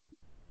Spider-Man.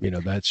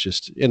 That's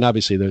just, and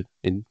obviously they're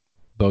in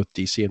both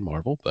DC and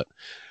Marvel, but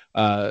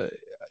so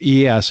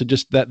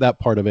just that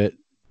part of it.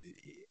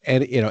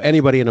 And,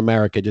 anybody in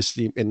America,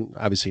 and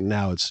obviously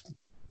now it's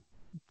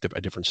a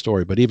different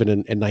story, but even in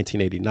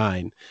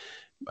 1989,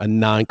 a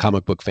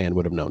non-comic book fan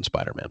would have known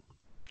Spider-Man.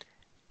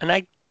 And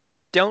I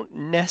don't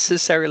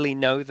necessarily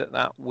know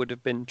that would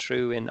have been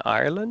true in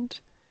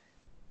Ireland.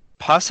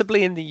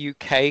 Possibly in the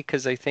UK,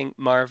 because I think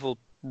Marvel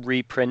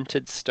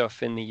reprinted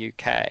stuff in the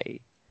UK.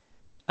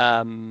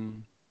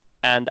 Um,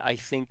 and I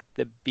think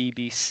the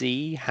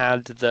BBC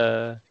had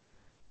the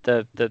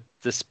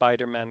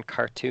Spider-Man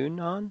cartoon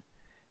on,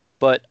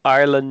 but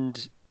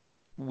Ireland,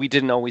 we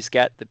didn't always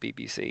get the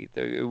BBC.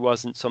 It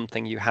wasn't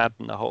something you had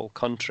in the whole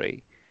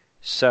country.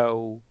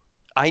 So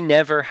I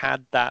never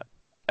had that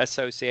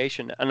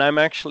association. And I'm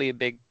actually a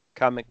big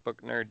comic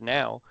book nerd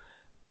now,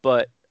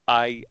 but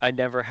I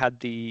never had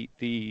the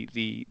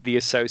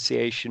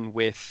association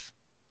with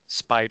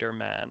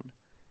Spider-Man.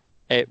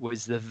 It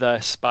was the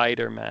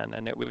Spider-Man,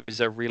 and it was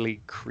a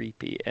really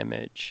creepy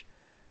image.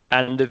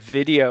 And the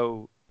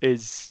video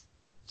is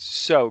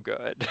so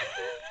good.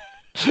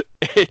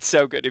 It's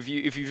so good. If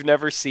you've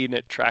never seen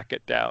it, track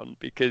it down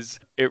because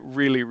it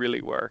really,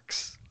 really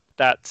works.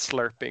 That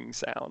slurping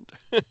sound.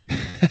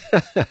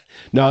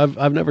 No,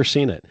 I've never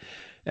seen it.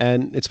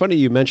 And it's funny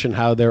you mentioned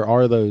how there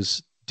are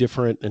those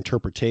different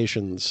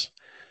interpretations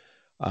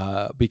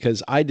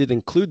because I did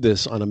include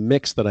this on a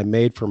mix that I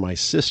made for my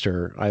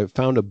sister. I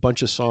found a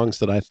bunch of songs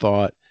that I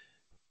thought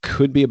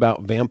could be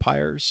about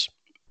vampires,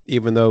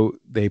 even though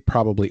they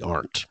probably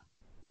aren't.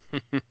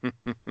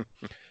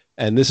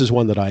 And this is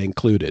one that I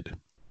included,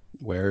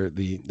 where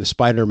the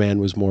Spider-Man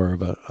was more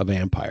of a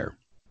vampire.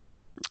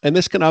 And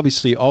this can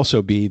obviously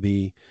also be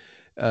the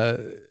uh,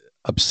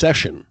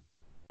 obsession.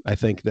 I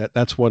think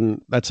that's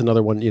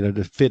another one,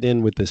 to fit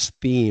in with this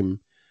theme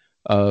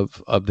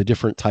of the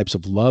different types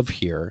of love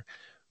here,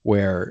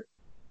 where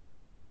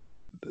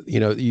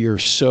you're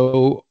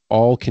so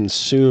all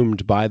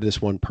consumed by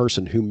this one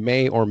person who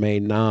may or may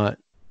not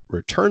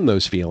return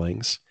those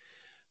feelings,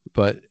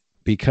 but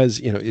because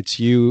it's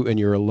you and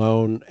you're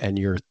alone and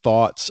your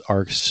thoughts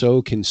are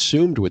so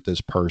consumed with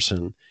this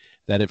person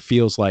that it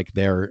feels like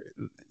they're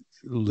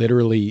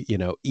literally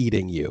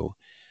eating you,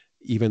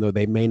 even though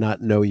they may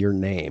not know your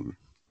name.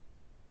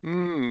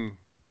 Hmm.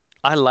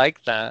 I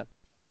like that.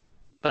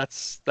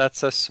 That's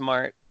a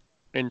smart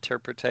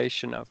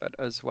interpretation of it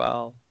as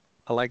well.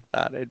 I like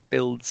that. It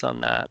builds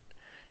on that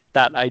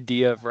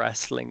idea of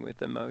wrestling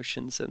with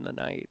emotions in the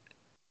night.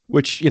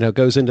 Which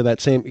goes into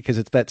that same, because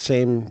it's that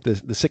same,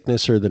 the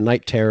sickness or the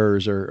night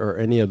terrors or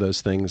any of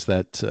those things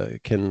that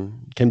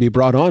can be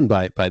brought on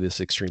by this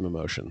extreme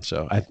emotion.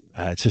 So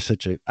it's just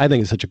I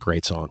think it's such a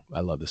great song.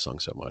 I love this song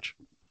so much.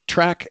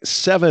 Track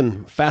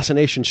 7,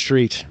 Fascination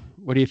Street.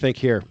 What do you think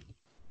here?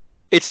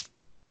 It's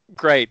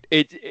great.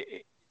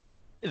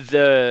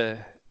 The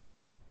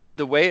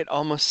the way it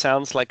almost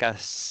sounds like a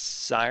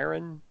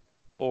siren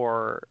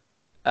or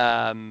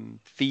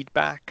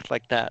feedback,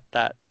 like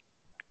that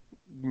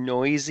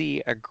noisy,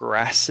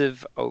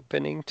 aggressive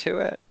opening to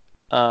it.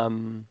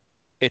 Um,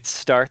 it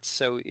starts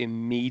so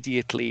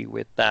immediately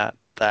with that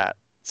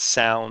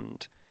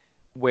sound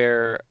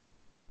where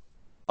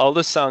all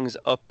the songs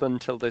up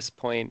until this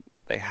point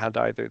they had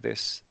either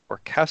this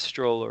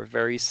orchestral or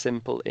very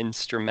simple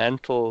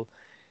instrumental.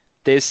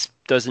 This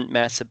doesn't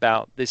mess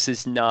about. This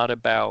is not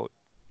about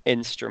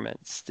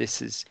instruments.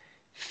 This is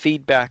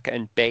feedback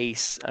and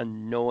bass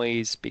and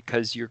noise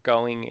because you're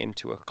going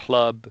into a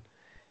club.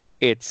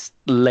 It's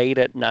late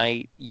at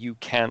night. You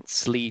can't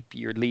sleep.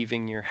 You're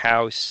leaving your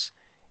house.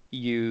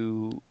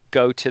 You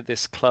go to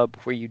this club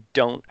where you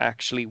don't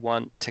actually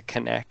want to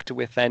connect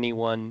with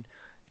anyone.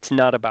 It's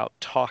not about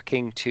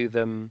talking to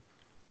them.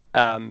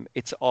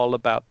 It's all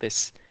about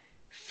this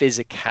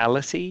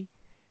physicality,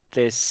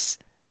 this,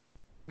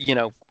 you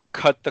know,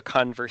 cut the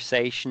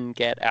conversation,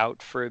 get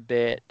out for a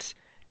bit.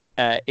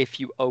 If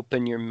you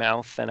open your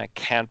mouth, then I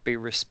can't be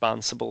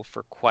responsible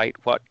for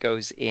quite what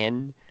goes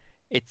in.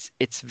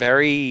 It's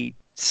very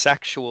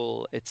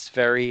sexual. It's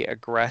very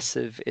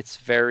aggressive. It's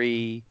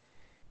very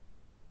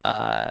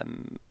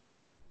um,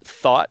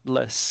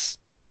 thoughtless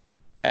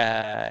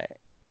uh,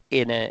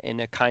 in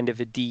a kind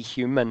of a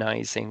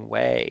dehumanizing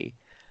way.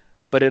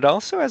 But it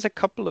also has a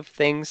couple of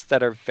things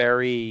that are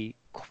very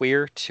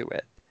queer to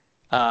it.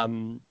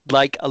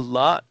 Like a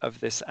lot of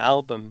this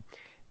album,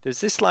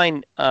 there's this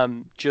line,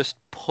 just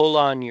pull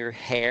on your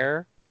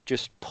hair,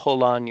 just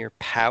pull on your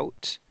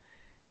pout.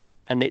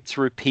 And it's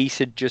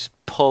repeated, just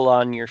pull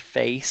on your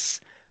face,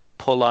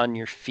 pull on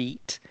your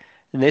feet.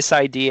 And this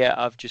idea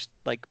of just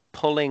like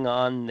pulling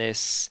on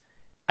this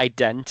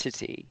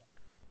identity.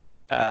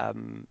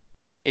 Um,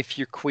 if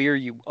you're queer,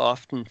 you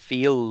often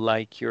feel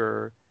like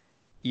you're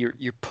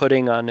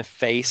putting on a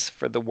face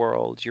for the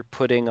world. You're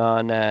putting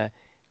on an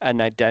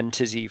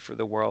identity for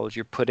the world.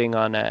 You're putting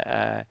on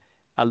a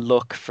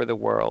look for the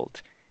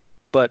world.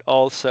 But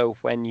also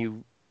when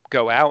you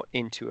go out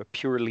into a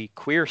purely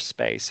queer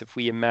space, if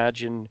we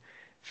imagine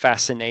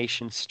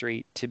Fascination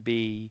Street to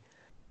be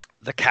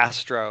the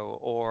Castro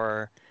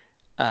or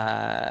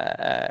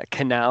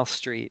Canal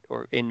Street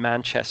or in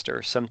Manchester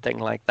or something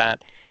like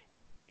that,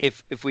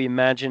 if we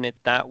imagine it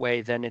that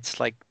way, then it's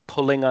like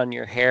pulling on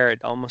your hair.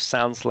 It almost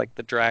sounds like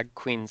the drag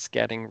queens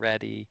getting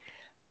ready,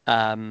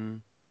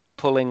 um,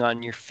 pulling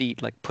on your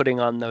feet, like putting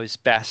on those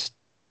best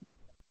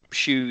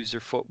shoes or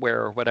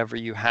footwear or whatever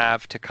you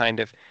have to kind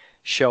of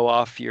show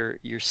off your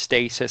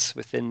status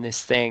within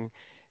this thing.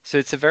 So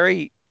it's a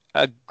very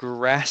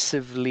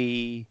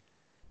aggressively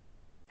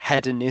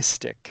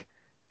hedonistic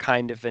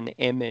kind of an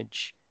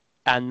image.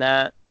 And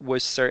that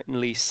was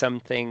certainly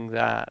something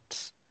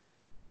that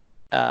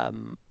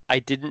I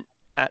didn't,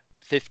 at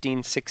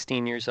 15,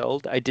 16 years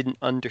old, I didn't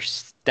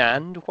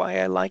understand why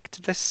I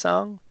liked this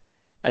song.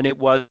 And it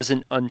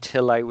wasn't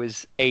until I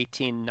was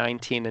 18,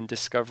 19 and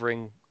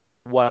discovering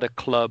what a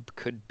club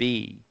could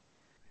be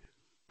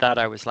that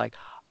I was like,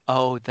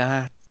 oh,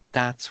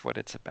 that's what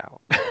it's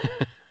about.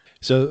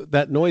 So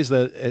that noise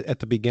that at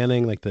the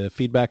beginning, like the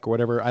feedback or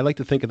whatever, I like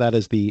to think of that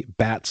as the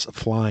bats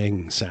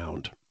flying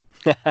sound.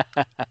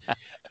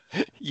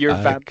 Your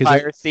Because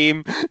vampire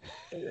theme.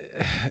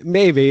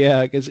 maybe,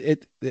 yeah, because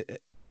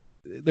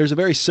there's a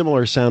very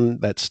similar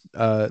sound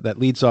that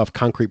leads off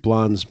Concrete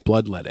Blonde's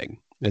Bloodletting.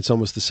 It's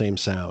almost the same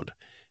sound,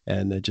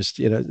 and it just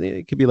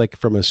it could be like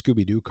from a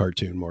Scooby Doo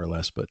cartoon more or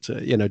less, but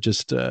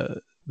that's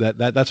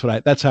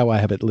how I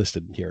have it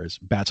listed here as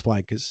bats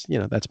flying, because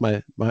that's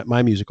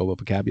my musical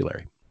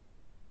vocabulary.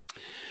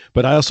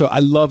 But I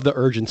love the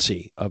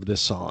urgency of this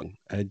song,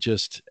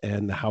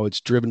 and how it's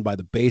driven by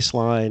the bass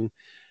line,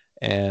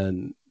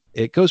 and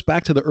it goes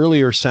back to the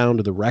earlier sound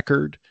of the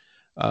record.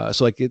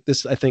 So like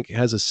this, I think,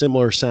 has a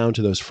similar sound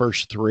to those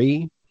first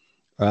three,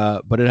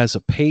 but it has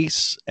a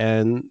pace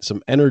and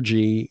some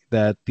energy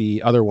that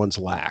the other ones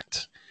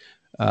lacked.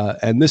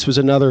 And this was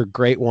another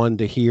great one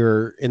to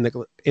hear in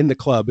the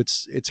club.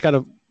 It's kind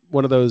of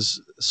one of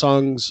those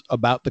songs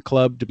about the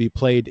club to be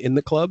played in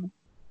the club.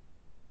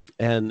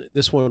 And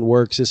this one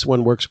works. This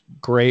one works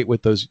great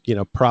with those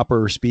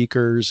proper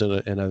speakers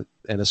and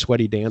a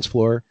sweaty dance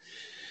floor.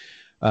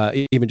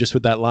 Even just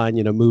with that line,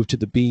 move to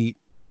the beat,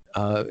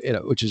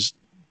 which is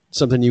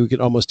something you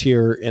could almost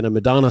hear in a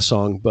Madonna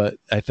song, but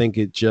I think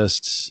it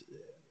just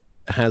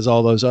has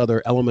all those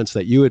other elements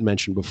that you had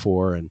mentioned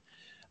before,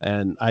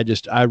 and I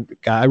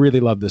really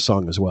love this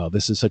song as well.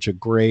 This is such a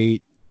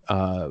great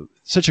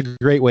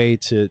way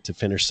to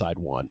finish side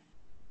one.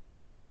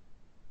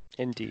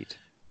 Indeed.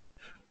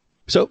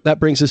 So that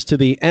brings us to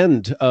the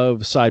end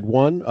of side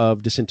one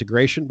of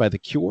Disintegration by The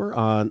Cure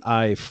on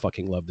I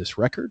Fucking Love This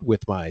Record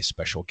with my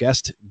special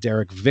guest,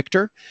 Derek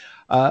Victor.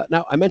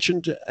 Now, I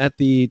mentioned at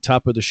the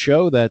top of the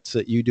show that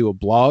you do a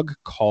blog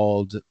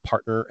called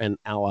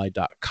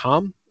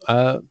partnerandally.com.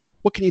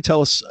 What can you tell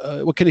us?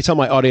 What can you tell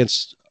my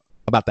audience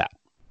about that?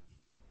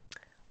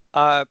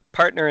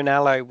 Partner and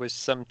Ally was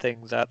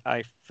something that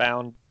I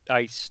found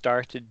I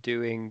started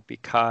doing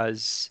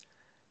because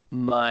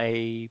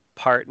my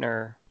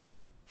partner,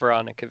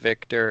 Veronica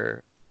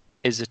Victor,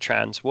 is a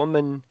trans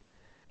woman,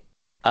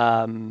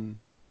 and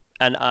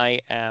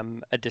I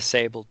am a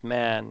disabled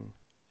man,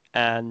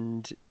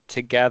 and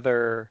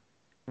together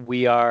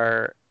we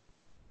are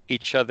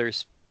each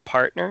other's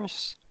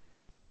partners,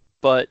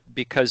 but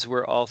because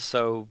we're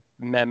also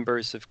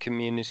members of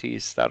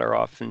communities that are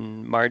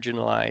often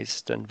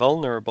marginalized and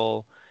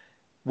vulnerable,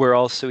 we're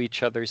also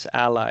each other's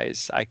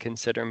allies. I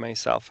consider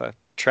myself a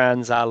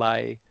trans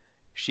ally.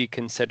 She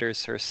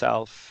considers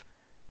herself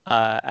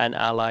an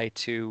ally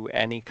to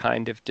any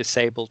kind of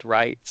disabled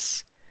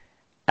rights.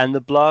 And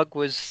the blog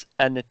was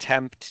an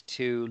attempt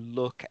to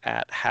look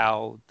at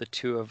how the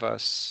two of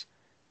us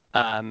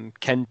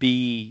can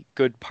be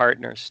good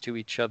partners to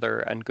each other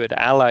and good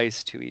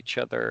allies to each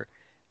other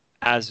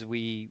as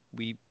we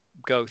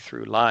go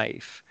through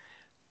life.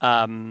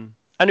 And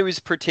it was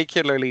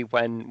particularly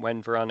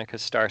when Veronica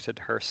started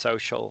her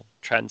social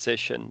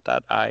transition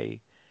that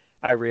I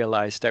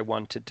realized I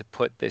wanted to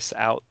put this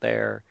out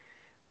there,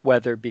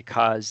 whether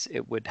because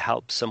it would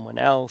help someone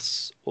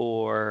else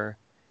or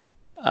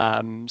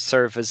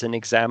serve as an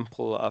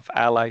example of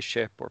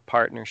allyship or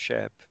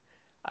partnership.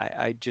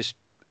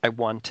 I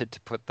wanted to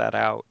put that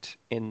out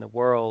in the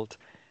world.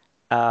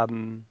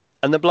 And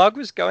the blog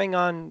was going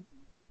on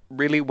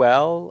really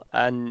well.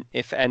 And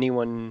if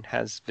anyone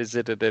has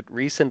visited it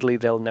recently,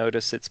 they'll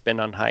notice it's been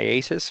on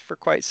hiatus for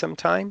quite some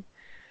time.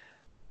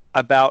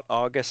 About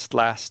August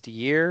last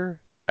year,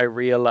 I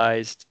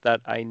realized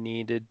that I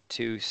needed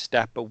to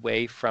step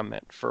away from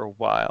it for a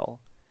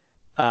while.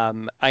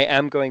 I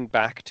am going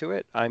back to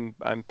it. I'm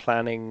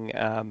planning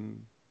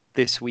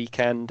this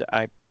weekend.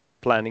 I'm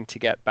planning to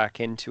get back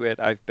into it.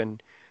 I've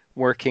been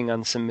working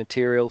on some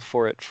material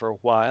for it for a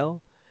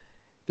while.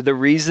 But the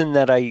reason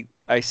that I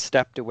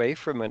stepped away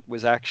from it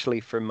was actually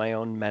for my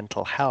own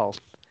mental health.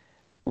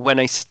 When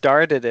I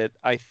started it,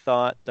 I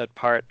thought that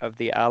part of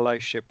the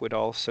allyship would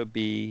also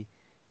be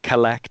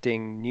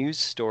collecting news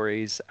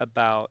stories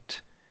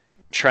about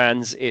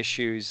trans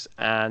issues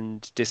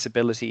and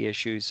disability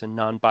issues and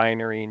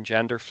non-binary and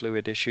gender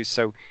fluid issues.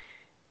 So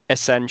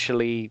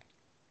essentially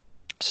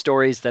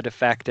stories that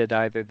affected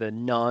either the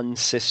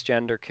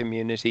non-cisgender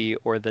community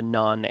or the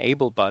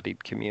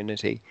non-able-bodied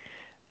community.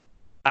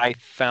 I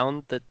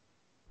found that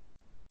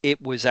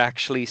it was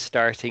actually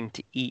starting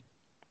to eat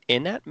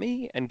in at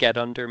me and get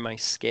under my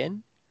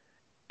skin,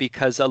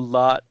 because a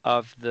lot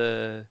of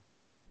the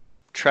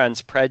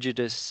trans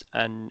prejudice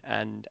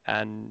and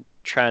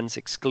trans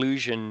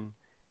exclusion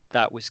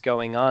that was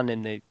going on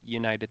in the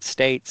United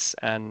States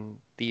and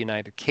the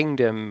United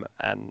Kingdom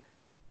and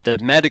the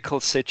medical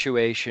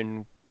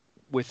situation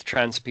with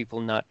trans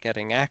people not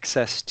getting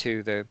access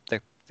to the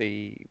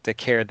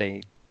care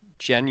they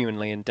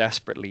genuinely and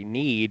desperately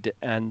need,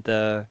 and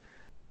the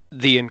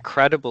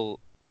incredible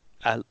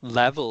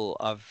level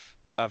of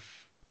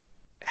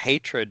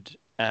hatred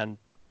and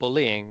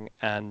bullying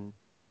and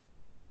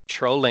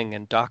trolling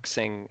and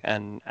doxing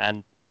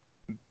and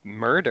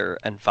murder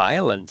and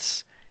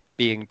violence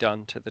being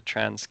done to the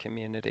trans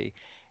community,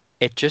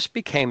 it just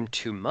became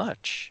too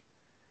much.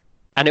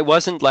 And it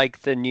wasn't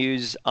like the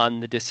news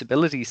on the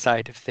disability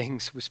side of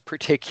things was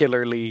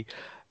particularly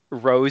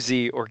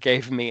rosy or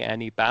gave me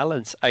any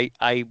balance.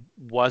 I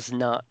was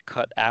not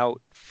cut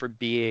out for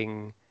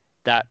being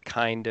that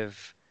kind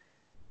of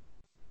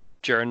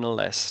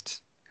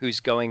journalist who's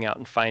going out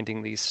and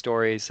finding these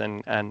stories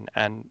and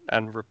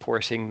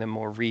reporting them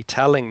or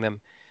retelling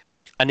them.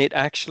 And it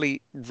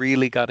actually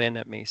really got in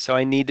at me. So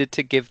I needed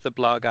to give the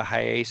blog a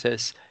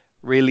hiatus,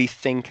 really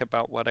think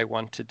about what I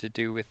wanted to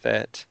do with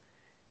it,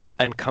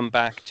 and come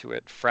back to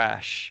it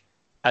fresh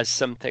as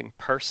something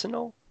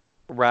personal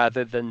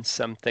rather than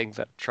something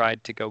that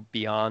tried to go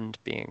beyond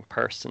being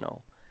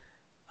personal.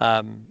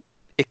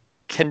 It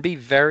can be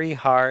very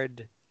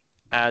hard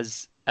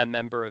as a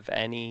member of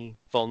any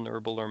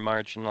vulnerable or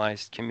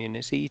marginalized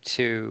community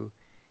to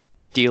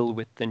deal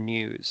with the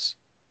news.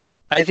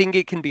 I think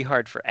it can be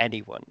hard for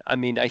anyone. I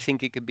mean, I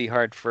think it could be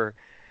hard for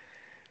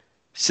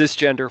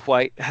cisgender,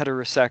 white,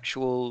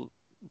 heterosexual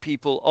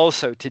people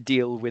also to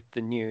deal with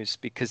the news,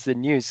 because the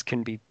news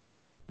can be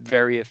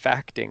very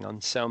affecting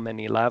on so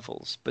many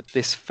levels. But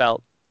this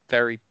felt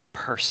very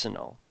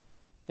personal,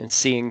 and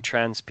seeing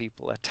trans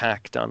people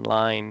attacked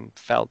online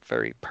felt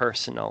very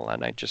personal,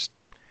 and I just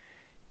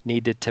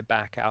needed to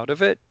back out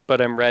of it.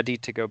 But I'm ready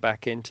to go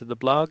back into the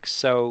blog,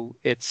 so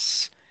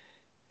it's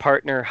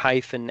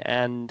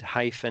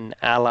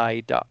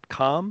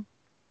partner-and-ally.com,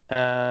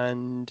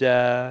 and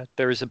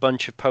there's a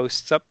bunch of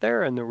posts up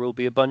there, and there will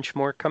be a bunch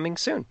more coming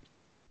soon.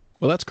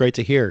 Well, that's great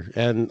to hear.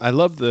 And I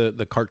love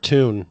the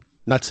cartoon,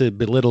 not to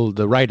belittle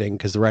the writing,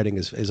 because the writing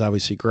is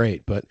obviously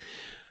great, but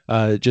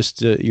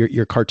just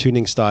your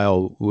cartooning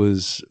style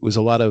was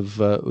a lot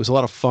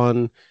of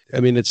fun. I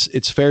mean,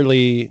 it's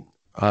fairly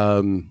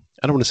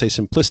I don't want to say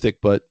simplistic,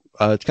 but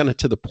it's kind of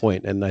to the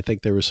point. And I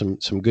think there was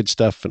some good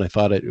stuff, and I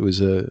thought it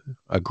was a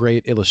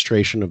great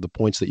illustration of the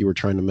points that you were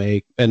trying to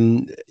make.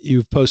 And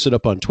you've posted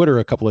up on Twitter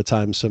a couple of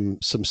times some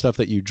stuff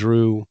that you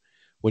drew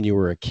when you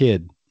were a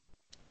kid.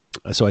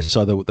 So I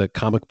saw the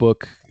comic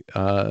book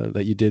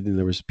that you did, and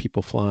there was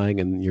people flying,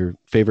 and your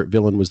favorite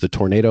villain was the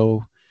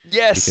tornado.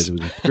 Yes, because it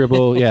was a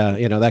scribble. Yeah,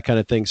 that kind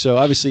of thing. So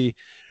obviously,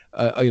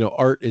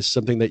 art is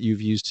something that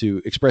you've used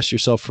to express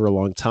yourself for a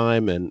long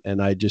time,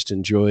 and I just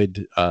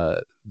enjoyed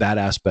that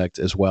aspect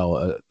as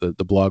well.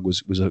 The blog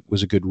was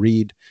a good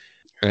read,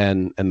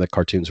 and the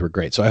cartoons were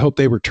great. So I hope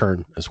they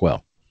return as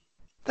well.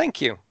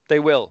 Thank you. They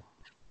will.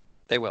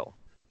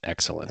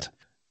 Excellent.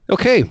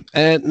 Okay,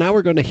 and now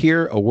we're going to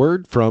hear a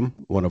word from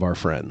one of our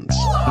friends.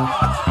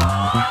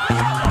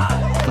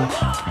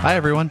 Hi,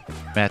 everyone.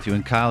 Matthew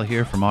and Kyle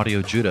here from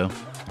Audio Judo.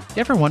 You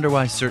ever wonder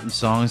why certain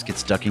songs get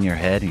stuck in your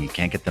head and you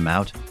can't get them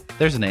out?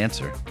 There's an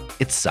answer.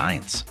 It's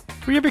science.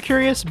 Were you ever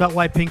curious about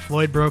why Pink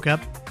Floyd broke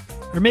up?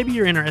 Or maybe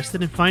you're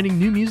interested in finding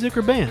new music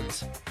or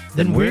bands?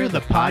 Then we're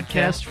the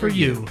podcast for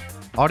you.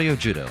 Audio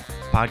Judo,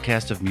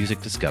 podcast of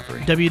music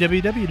discovery.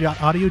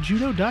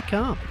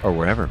 www.audiojudo.com. Or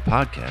wherever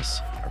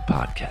podcasts are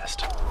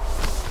podcast.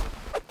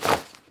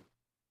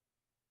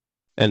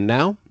 And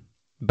now,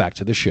 back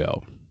to the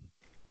show.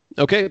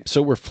 Okay,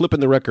 so we're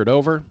flipping the record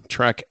over.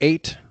 Track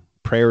 8,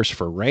 Prayers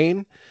for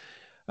Rain.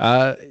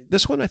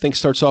 This one, I think,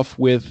 starts off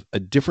with a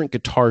different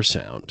guitar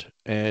sound,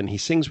 and he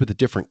sings with a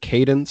different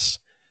cadence.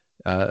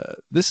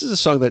 This is a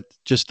song that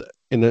just,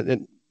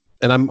 and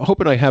I'm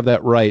hoping I have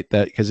that right,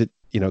 that because it,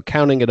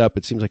 counting it up,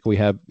 it seems like we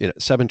have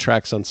 7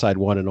 tracks on side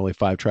 1 and only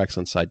 5 tracks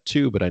on side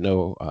 2, but I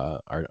know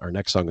our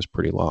next song is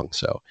pretty long.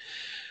 So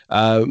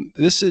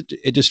this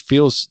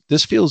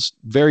feels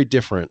very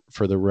different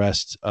for the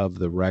rest of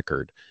the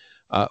record.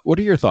 What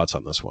are your thoughts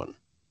on this one?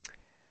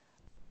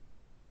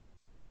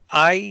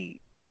 I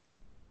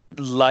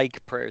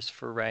like Prayers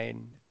for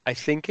Rain. I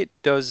think it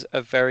does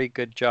a very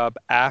good job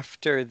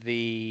after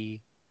the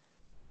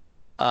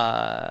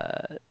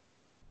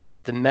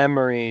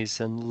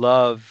memories and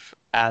love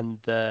and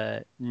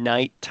the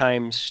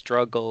nighttime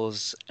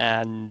struggles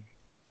and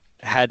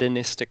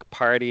hedonistic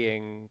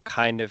partying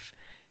kind of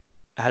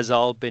has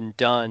all been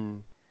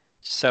done.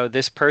 So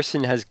this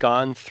person has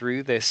gone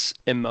through this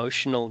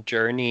emotional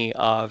journey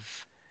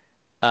of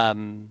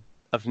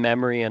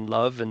memory and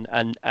love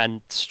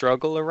and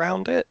struggle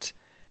around it.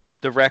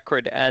 The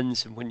record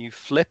ends, and when you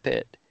flip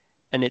it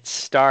and it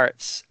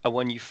starts, and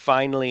when you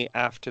finally,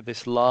 after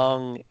this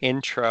long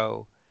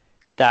intro,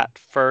 that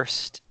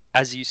first,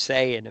 as you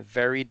say, in a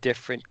very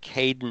different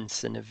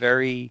cadence, in a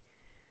very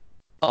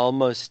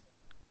almost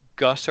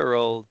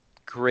guttural,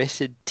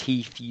 gritted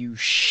teeth, you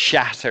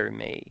shatter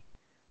me.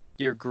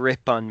 Your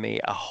grip on me,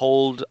 a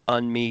hold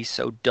on me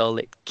so dull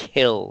it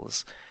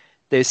kills.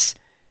 This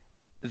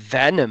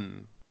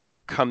venom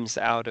comes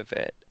out of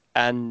it,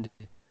 and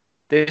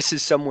this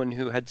is someone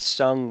who had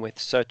sung with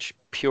such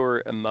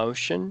pure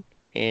emotion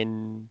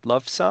in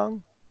Love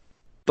Song,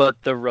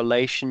 but the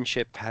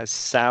relationship has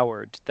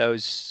soured.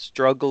 Those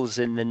struggles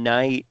in the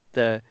night,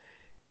 the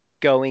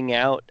going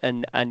out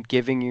and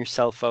giving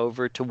yourself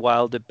over to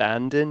wild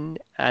abandon,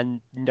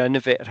 and none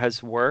of it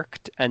has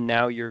worked, and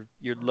now you're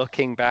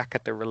looking back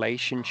at the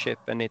relationship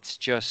and it's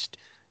just,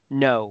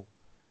 no,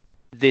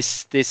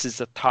 this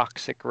is a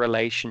toxic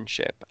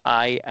relationship.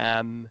 I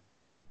am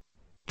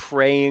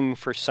praying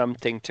for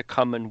something to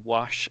come and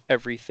wash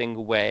everything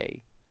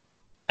away.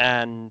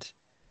 And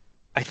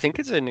I think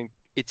it's an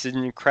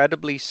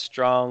incredibly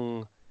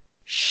strong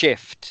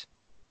shift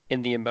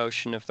in the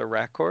emotion of the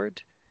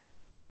record,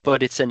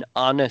 but it's an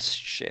honest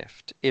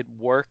shift. It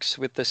works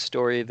with the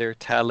story they're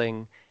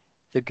telling.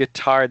 The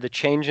guitar, the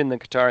change in the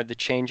guitar, the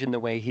change in the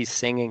way he's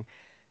singing,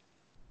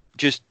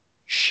 just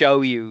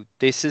show you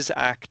this is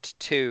Act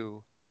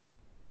 2,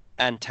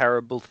 and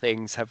terrible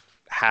things have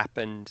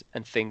happened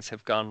and things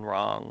have gone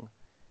wrong,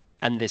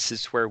 and this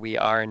is where we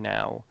are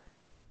now,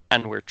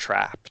 and we're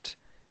trapped.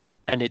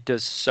 And it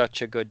does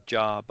such a good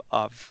job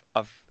of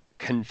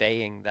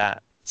conveying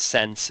that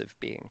sense of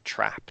being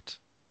trapped.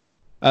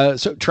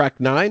 So track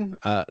 9,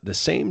 The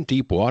Same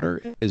Deep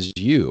Water As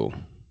You.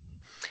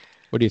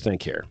 What do you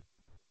think here?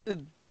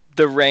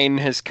 The rain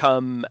has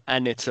come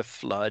and it's a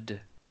flood.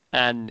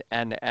 And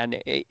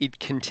it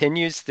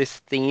continues this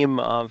theme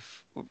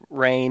of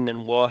rain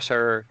and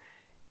water.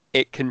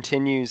 It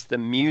continues, the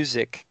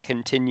music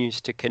continues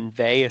to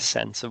convey a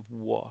sense of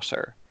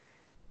water.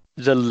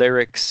 The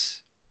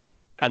lyrics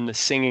and the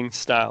singing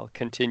style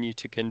continue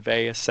to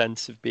convey a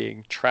sense of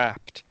being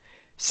trapped.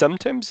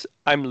 Sometimes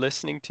I'm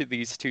listening to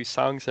these two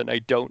songs and I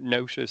don't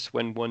notice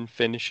when one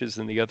finishes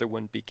and the other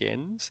one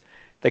begins.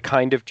 They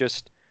kind of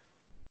just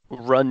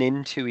run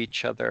into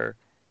each other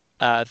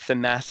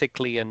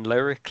thematically and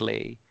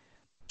lyrically.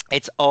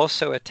 It's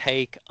also a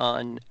take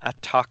on a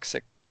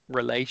toxic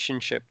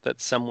relationship that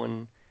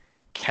someone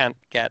can't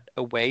get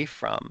away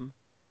from.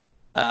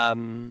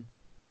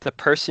 The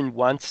person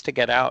wants to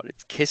get out.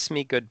 It's kiss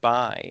me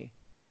goodbye,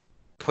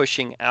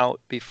 pushing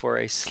out before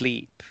I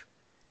sleep.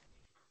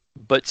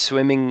 But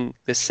swimming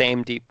the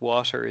same deep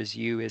water as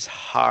you is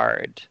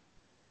hard.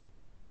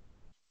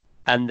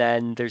 And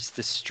then there's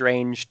the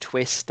strange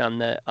twist on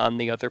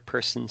the other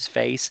person's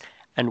face,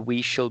 and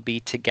we shall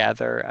be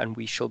together, and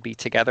we shall be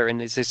together.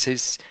 And this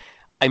is,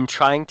 I'm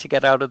trying to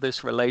get out of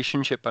this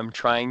relationship. I'm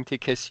trying to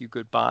kiss you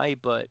goodbye,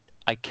 but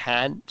I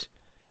can't.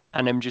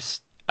 And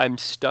I'm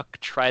stuck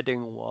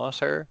treading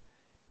water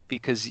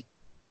because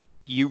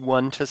you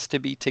want us to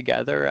be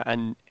together,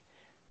 and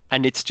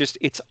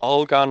it's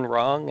all gone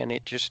wrong, and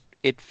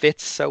it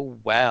fits so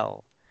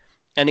well.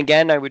 And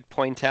again, I would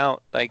point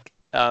out, like,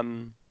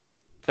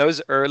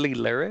 those early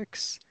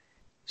lyrics,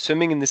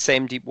 swimming in the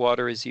same deep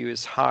water as you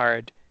is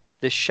hard.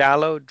 The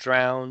shallow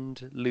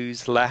drowned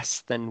lose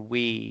less than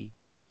we,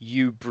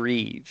 you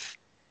breathe.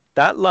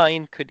 That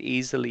line could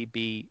easily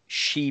be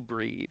she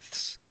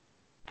breathes,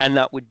 and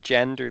that would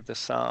gender the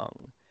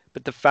song.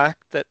 But the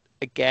fact that,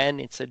 again,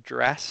 it's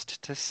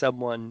addressed to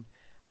someone,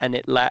 and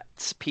it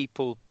lets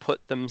people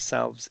put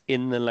themselves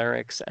in the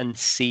lyrics and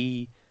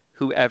see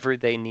whoever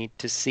they need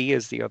to see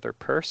as the other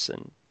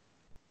person.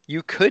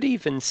 You could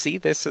even see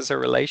this as a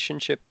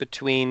relationship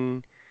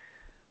between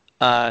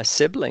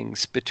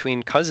siblings,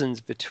 between cousins,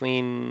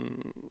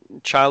 between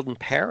child and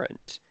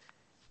parent.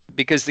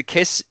 Because the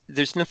kiss,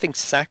 there's nothing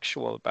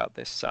sexual about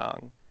this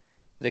song.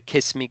 The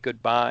kiss me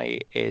goodbye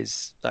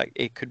is like,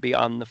 it could be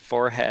on the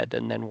forehead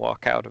and then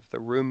walk out of the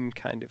room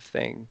kind of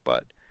thing.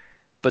 But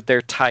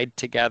they're tied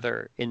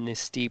together in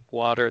this deep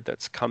water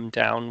that's come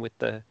down with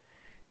the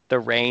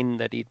rain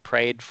that he'd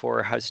prayed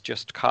for has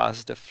just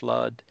caused a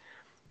flood.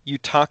 You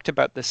talked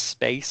about the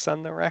space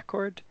on the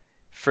record.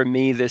 For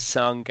me, this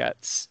song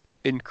gets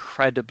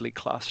incredibly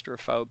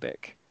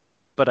claustrophobic,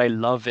 but I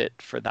love it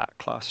for that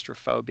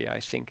claustrophobia. I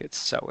think it's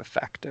so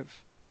effective.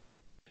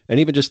 And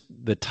even just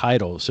the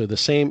title. So the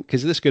same,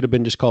 because this could have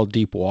been just called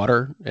Deep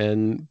Water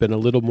and been a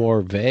little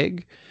more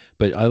vague,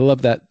 but I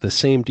love that The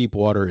Same Deep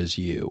Water As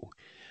You.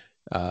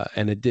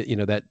 And it did,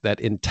 that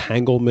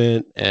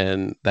entanglement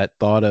and that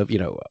thought of,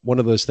 one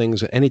of those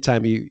things,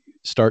 anytime you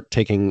start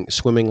taking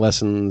swimming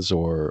lessons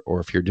or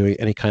if you're doing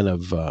any kind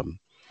of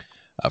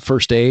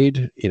first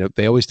aid,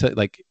 they always tell,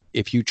 like,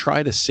 if you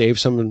try to save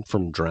someone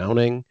from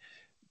drowning,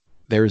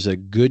 there's a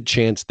good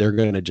chance they're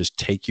going to just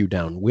take you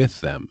down with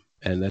them.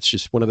 And that's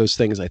just one of those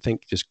things, I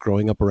think, just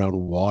growing up around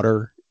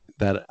water,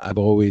 that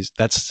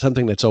that's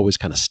something that's always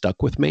kind of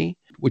stuck with me,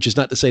 which is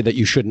not to say that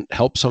you shouldn't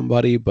help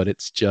somebody, but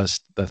it's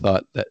just the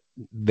thought that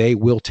they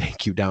will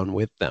take you down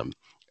with them.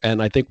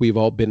 And I think we've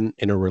all been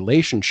in a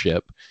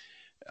relationship,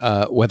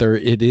 whether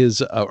it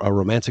is a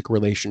romantic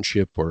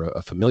relationship or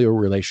a familial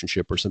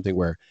relationship or something,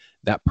 where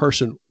that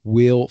person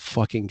will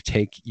fucking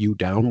take you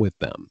down with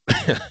them.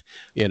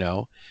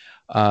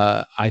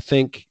 I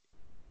think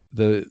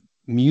the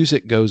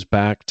music goes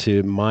back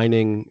to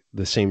mining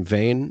the same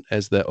vein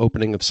as the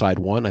opening of side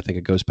one. I think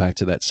it goes back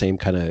to that same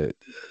kind of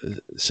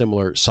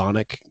similar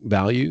sonic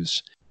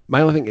values. My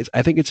only thing is,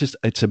 I think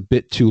it's a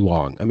bit too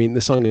long. I mean,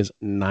 the song is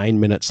 9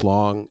 minutes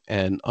long,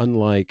 and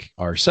unlike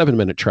our 7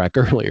 minute track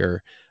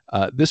earlier,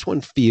 this one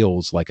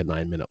feels like a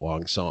 9 minute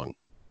long song.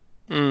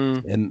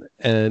 Mm.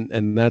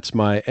 And that's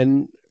my,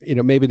 and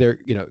maybe they're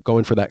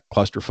going for that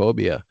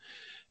claustrophobia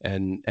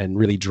and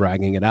really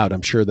dragging it out.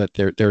 I'm sure that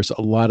there's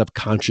a lot of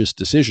conscious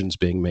decisions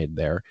being made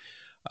there.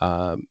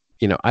 I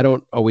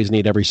don't always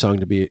need every song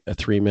to be a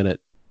 3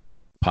 minute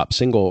pop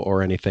single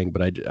or anything,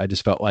 but I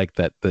just felt like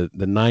that the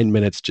 9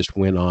 minutes just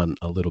went on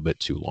a little bit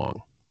too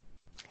long.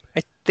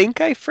 I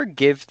think I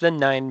forgive the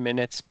 9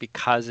 minutes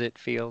because it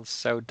feels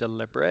so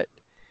deliberate.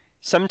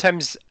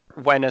 Sometimes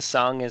when a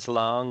song is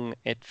long,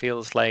 it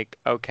feels like,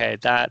 okay,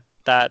 that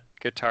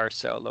guitar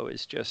solo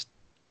is just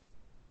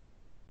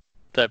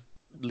the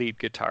lead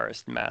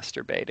guitarist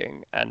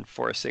masturbating and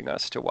forcing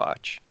us to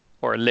watch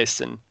or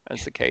listen,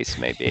 as the case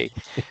may be.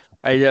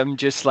 I am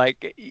just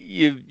like,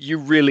 you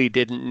really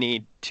didn't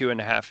need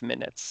 2.5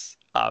 minutes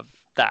of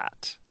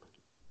that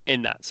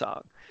in that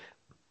song.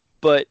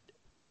 But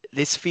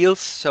this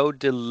feels so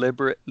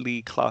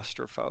deliberately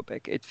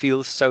claustrophobic. It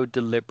feels so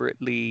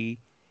deliberately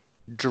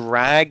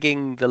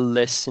dragging the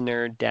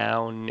listener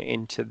down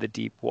into the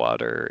deep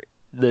water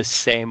the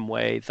same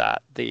way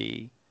that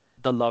the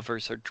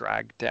lovers are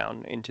dragged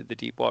down into the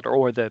deep water,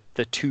 or the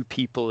two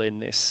people in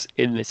this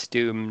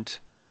doomed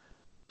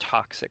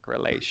toxic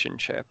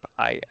relationship.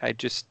 I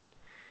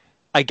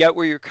get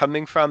where you're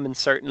coming from, and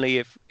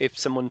certainly if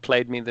someone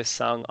played me this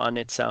song on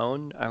its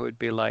own, I would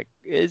be like,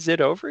 is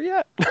it over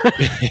yet?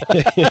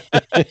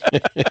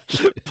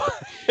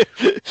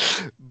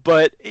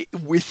 But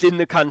within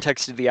the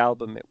context of the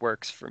album, it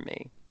works for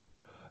me.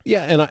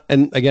 Yeah,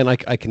 and again,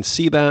 I can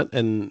see that,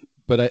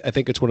 but I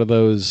think it's one of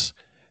those.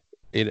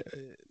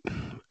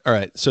 All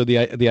right, so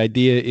the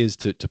idea is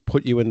to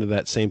put you into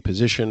that same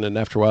position, and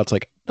after a while, it's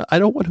like, I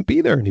don't want to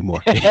be there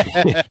anymore.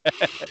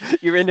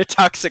 You're in a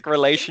toxic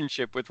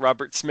relationship with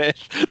Robert Smith.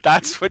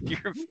 That's what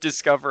you've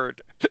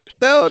discovered.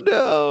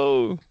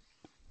 No.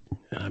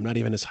 I'm not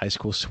even his high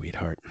school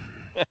sweetheart.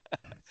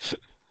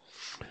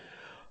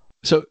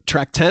 So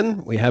track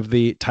 10, we have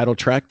the title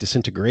track,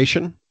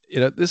 Disintegration.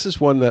 This is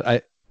one that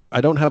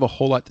I don't have a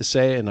whole lot to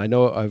say, and I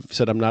know I've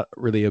said I'm not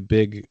really a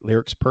big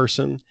lyrics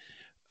person,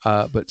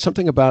 but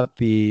something about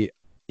the,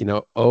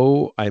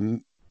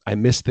 I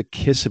miss the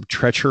kiss of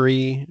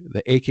treachery,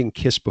 the aching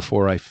kiss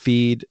before I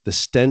feed, the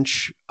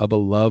stench of a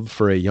love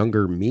for a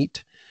younger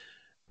meat.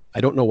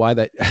 I don't know why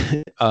that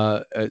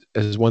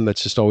is one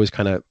that's just always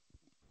kind of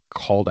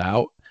called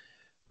out.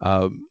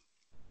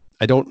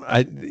 I don't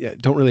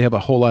really have a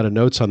whole lot of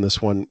notes on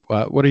this one.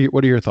 What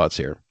are your thoughts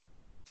here?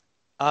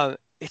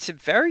 It's a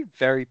very,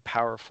 very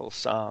powerful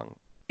song.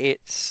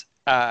 It's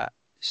a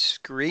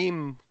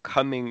scream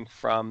coming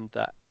from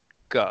the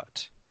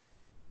gut.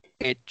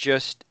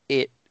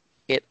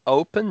 It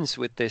opens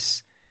with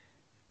this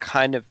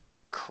kind of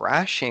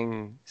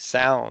crashing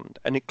sound,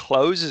 and it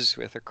closes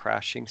with a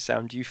crashing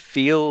sound. You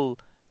feel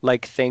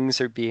like things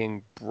are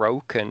being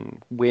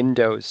broken,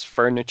 windows,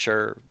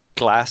 furniture,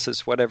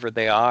 glasses, whatever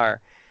they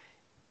are.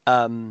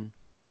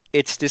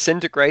 It's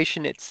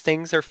disintegration. It's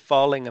things are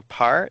falling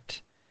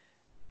apart.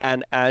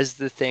 And as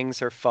the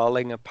things are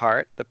falling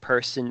apart, the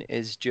person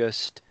is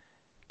just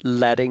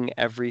letting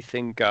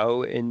everything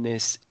go in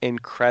this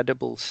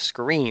incredible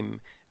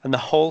scream. And the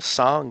whole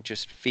song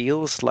just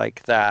feels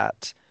like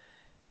that.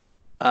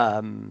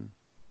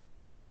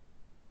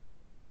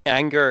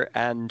 Anger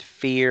and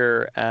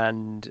fear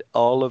and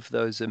all of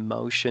those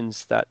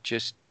emotions that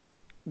just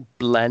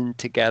blend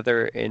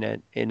together in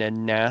a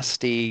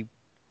nasty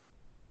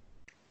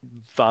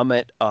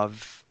vomit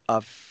of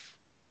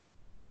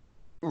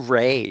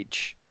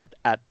rage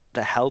at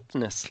the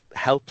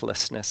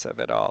helplessness of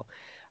it all.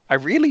 I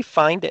really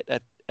find it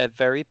a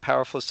very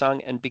powerful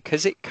song, and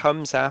because it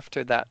comes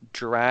after that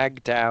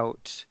dragged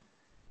out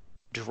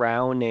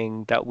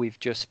drowning that we've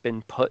just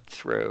been put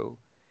through,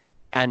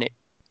 and it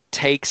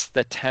takes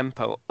the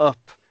tempo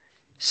up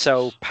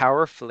so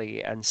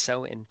powerfully and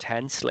so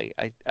intensely,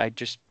 I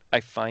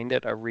find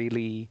it a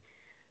really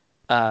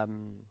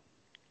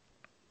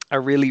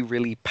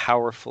really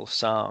powerful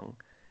song.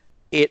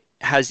 It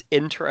has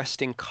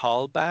interesting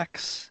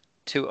callbacks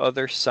to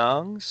other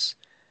songs.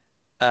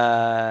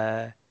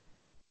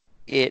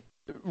 It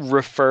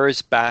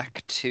refers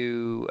back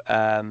to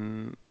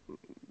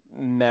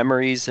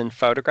memories and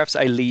photographs.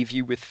 I leave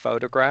you with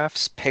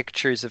photographs,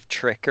 pictures of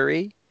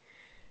trickery.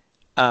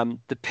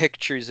 The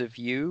Pictures of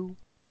You,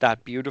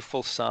 that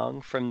beautiful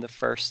song from the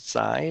first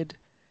side,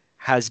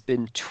 has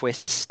been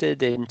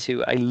twisted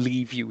into I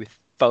leave you with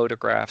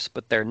photographs,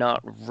 but they're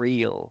not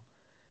real.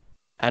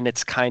 And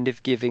it's kind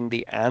of giving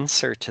the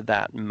answer to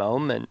that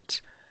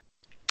moment.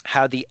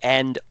 How the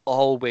end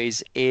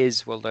always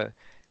is. Well, the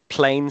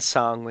Plain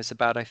song was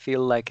about, I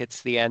feel like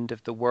it's the end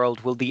of the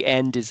world. Well, the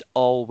end is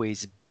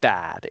always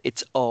bad.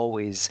 It's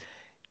always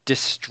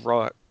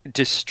destroyed.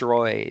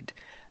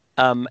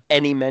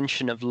 Any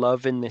mention of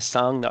love in this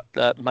song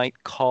that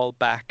might call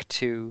back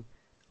to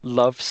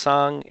Love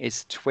Song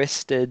is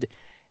twisted.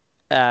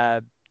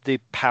 the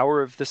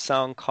power of the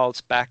song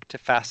calls back to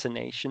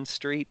Fascination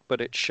Street,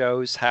 but it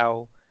shows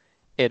how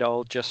it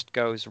all just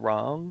goes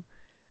wrong.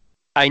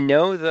 I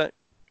know that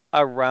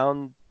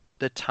around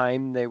the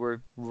time they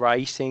were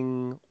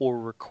writing or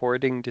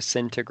recording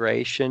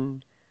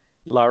Disintegration,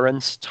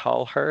 Lawrence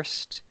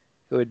Tolhurst,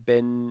 who had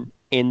been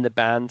in the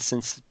band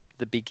since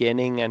the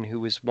beginning and who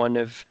was one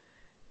of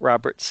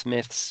Robert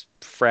Smith's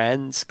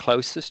friends,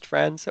 closest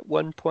friends at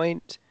one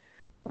point,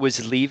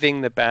 was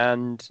leaving the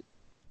band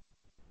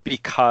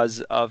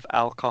because of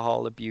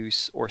alcohol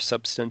abuse or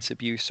substance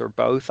abuse or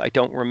both. I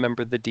don't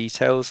remember the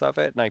details of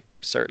it, and I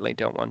certainly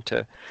don't want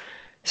to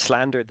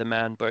slander the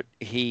man, but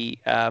he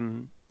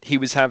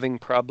was having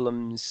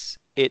problems.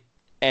 It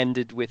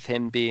ended with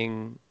him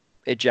being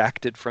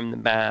ejected from the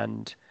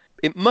band.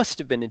 It must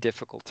have been a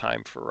difficult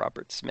time for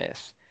Robert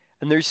Smith.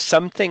 And there's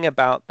something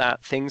about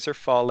that things are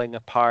falling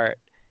apart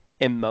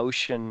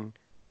emotion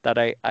that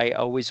I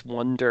always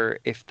wonder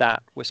if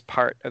that was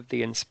part of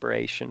the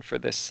inspiration for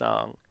this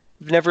song.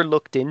 I've never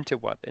looked into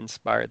what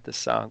inspired the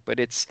song, but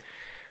it's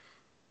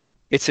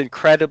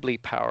incredibly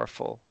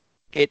powerful.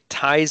 It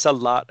ties a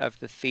lot of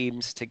the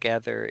themes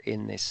together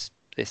in this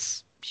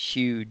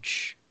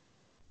huge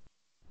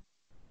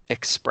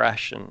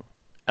expression,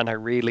 and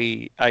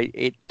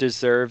it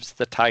deserves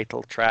the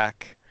title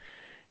track.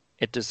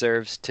 It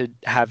deserves to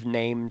have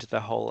named the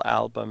whole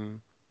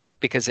album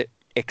because it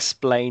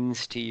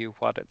explains to you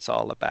what it's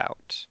all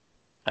about,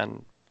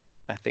 and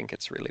I think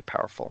it's really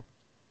powerful.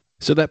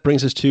 So that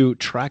brings us to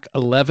track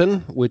 11,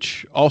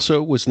 which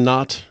also was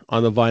not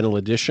on the vinyl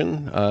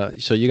edition.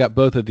 So you got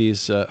both of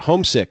these.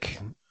 Homesick.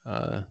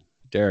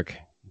 Derek,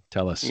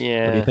 tell us.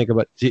 Yeah. What do you think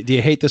about? Do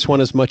you hate this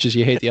one as much as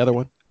you hate the other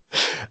one?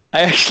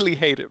 I actually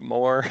hate it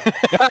more.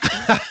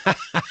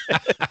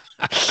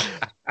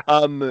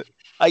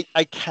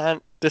 I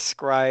can't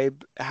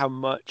describe how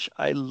much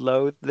I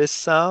loathe this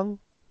song.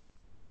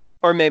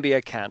 Or maybe I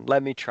can.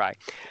 Let me try.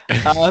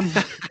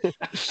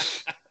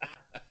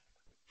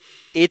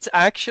 It's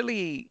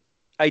actually,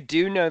 I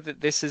do know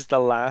that this is the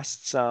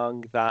last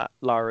song that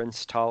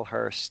Lawrence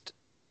Tolhurst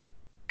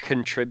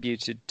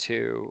contributed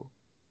to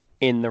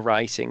in the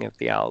writing of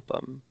the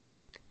album.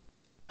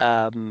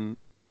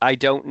 I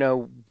don't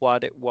know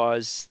what it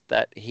was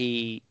that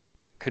he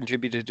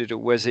contributed to.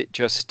 Was it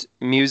just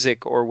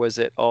music, or was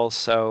it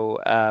also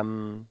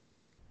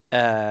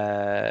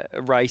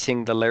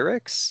writing the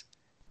lyrics?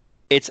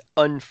 It's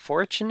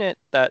unfortunate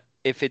that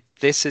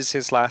this is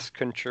his last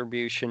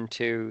contribution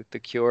to The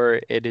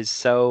Cure, it is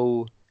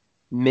so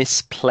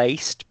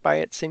misplaced by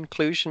its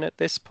inclusion at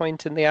this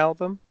point in the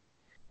album.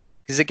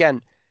 Because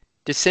again,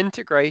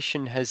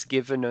 Disintegration has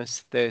given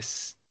us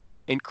this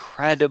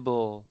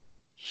incredible,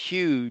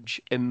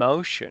 huge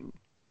emotion.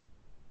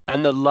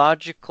 And the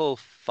logical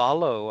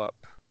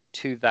follow-up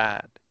to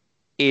that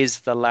is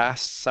the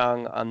last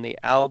song on the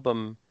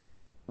album,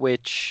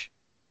 which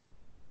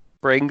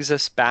brings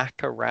us back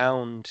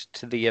around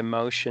to the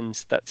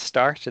emotions that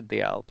started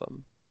the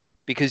album,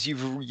 because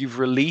you've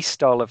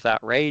released all of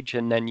that rage,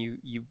 and then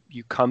you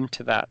come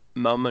to that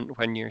moment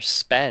when you're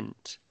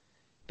spent.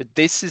 But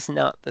this is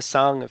not the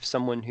song of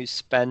someone who's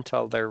spent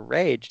all their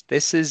rage.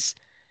 This is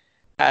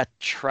a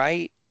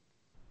trite,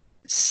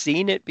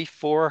 seen it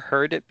before,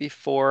 heard it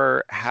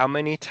before. How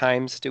many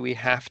times do we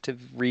have to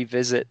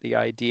revisit the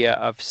idea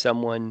of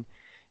someone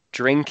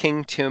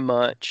drinking too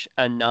much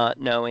and not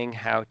knowing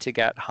how to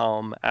get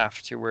home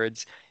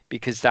afterwards?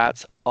 Because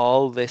that's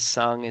all this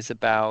song is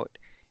about,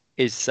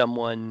 is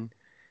someone,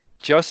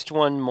 just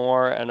one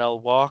more and I'll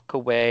walk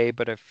away,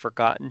 but I've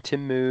forgotten to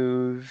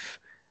move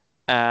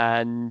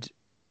and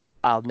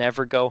I'll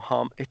never go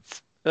home.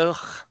 It's,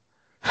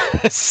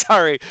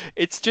 sorry,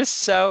 it's just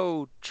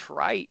so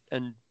trite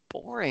and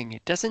boring.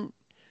 It doesn't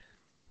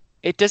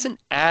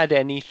add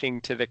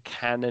anything to the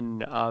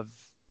canon of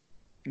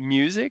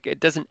music. It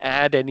doesn't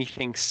add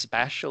anything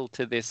special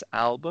to this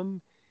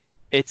album.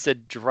 It's a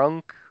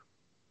drunk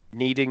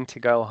needing to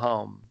go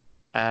home,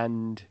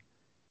 and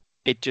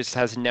it just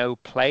has no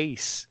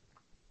place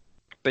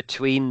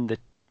between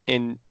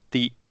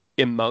the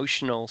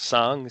emotional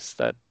songs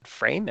that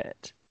frame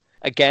it.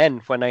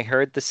 Again, when I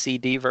heard the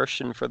CD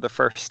version for the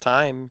first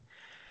time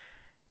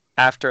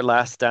after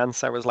Last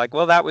Dance, I was like,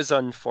 well, that was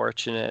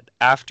unfortunate.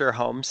 After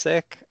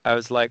Homesick, I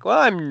was like, well,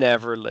 I'm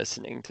never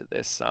listening to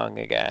this song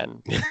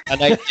again.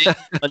 And I did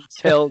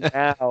until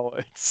now.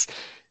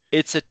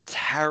 It's a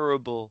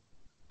terrible,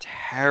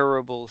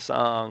 terrible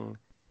song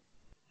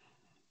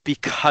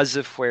because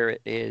of where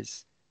it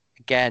is.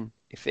 Again,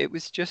 if it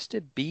was just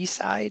a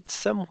B-side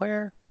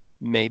somewhere,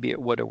 maybe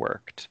it would have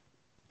worked,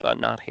 but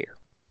not here.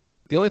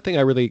 The only thing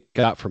I really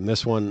got from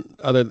this one,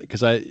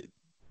 because I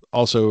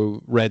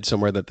also read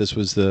somewhere that this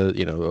was the,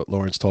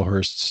 Lawrence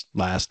Tolhurst's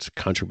last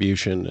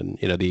contribution,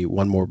 and, the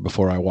One More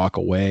Before I Walk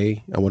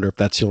Away. I wonder if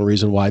that's the only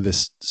reason why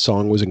this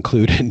song was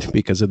included,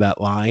 because of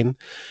that line,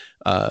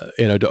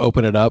 to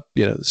open it up,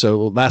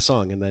 so last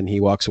song, and then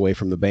he walks away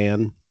from the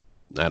band.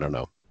 I don't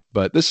know.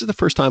 But this is the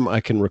first time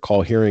I can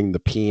recall hearing the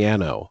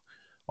piano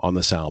on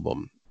this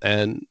album.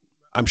 And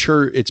I'm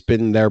sure it's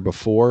been there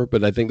before,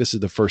 but I think this is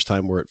the first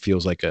time where it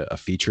feels like a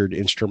featured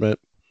instrument.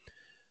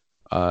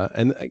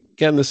 And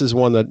again, this is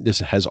one that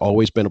just has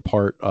always been a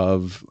part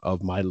of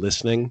my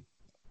listening.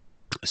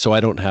 So I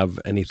don't have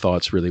any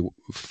thoughts really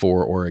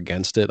for or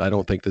against it. I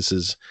don't think this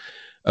is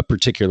a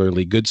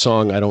particularly good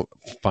song. I don't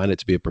find it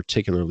to be a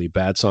particularly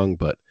bad song,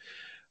 but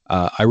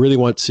I really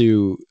want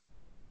to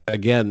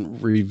again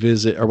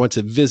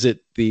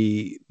visit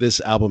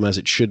this album as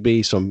it should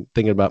be. So I'm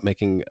thinking about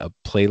making a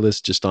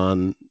playlist just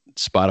on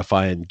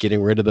Spotify and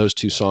getting rid of those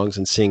two songs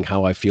and seeing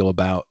how I feel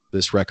about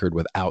this record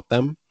without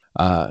them.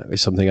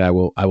 Is something I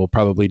will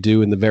probably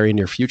do in the very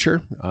near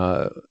future.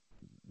 Now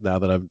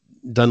that I've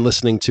done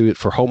listening to it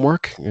for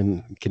homework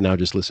and can now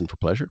just listen for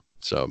pleasure.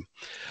 So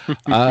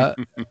that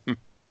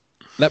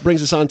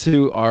brings us on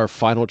to our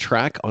final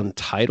track,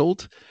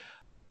 Untitled.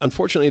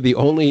 Unfortunately, the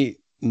only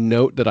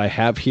note that I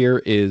have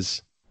here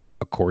is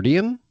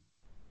accordion.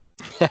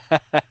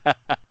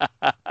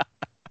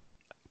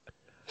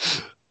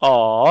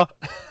 Aw.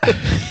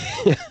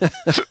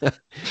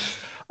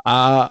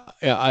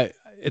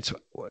 It's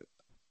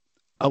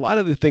a lot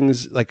of the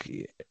things,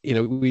 like,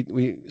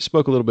 we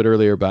spoke a little bit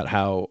earlier about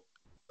how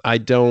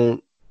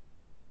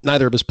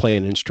neither of us play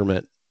an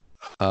instrument.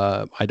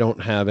 I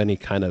don't have any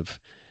kind of,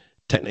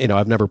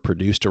 I've never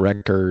produced a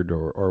record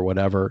or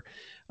whatever.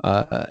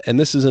 And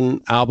this is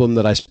an album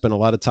that I spent a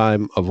lot of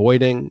time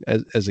avoiding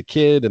as a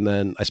kid. And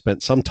then I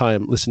spent some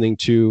time listening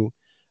to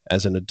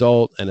as an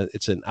adult. And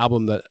it's an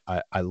album that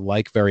I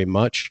like very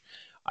much.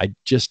 I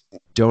just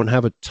don't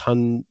have a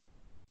ton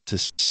to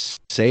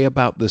say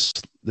about this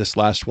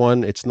last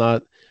one. It's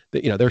not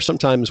that, there's some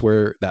times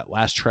where that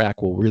last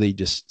track will really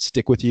just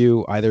stick with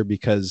you, either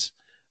because,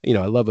 I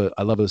love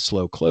a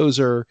slow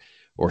closer,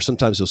 or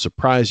sometimes they'll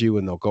surprise you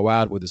and they'll go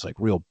out with this like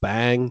real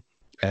bang.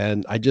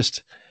 And I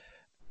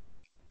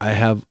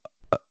have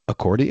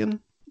accordion.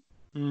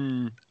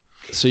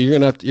 So you're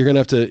gonna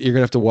have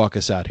to walk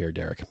us out here,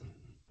 Derek.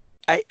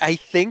 I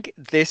think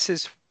this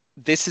is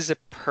a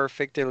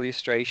perfect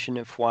illustration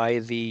of why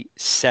the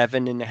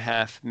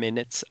 7.5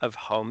 minutes of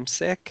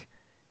Homesick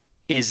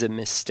is a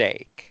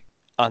mistake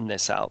on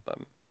this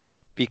album.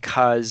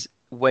 Because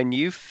when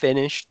you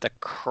finish the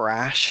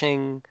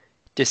crashing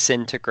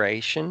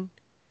disintegration,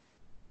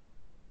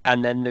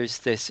 and then there's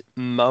this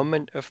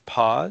moment of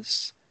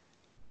pause,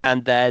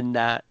 and then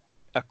that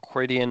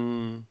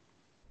accordion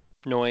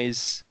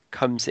noise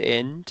comes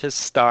in to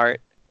start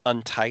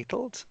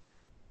Untitled.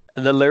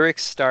 The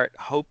lyrics start,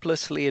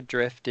 hopelessly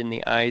adrift in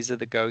the eyes of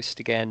the ghost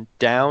again,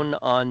 down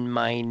on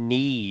my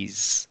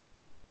knees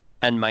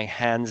and my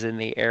hands in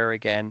the air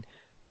again,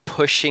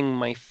 pushing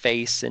my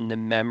face in the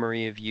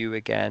memory of you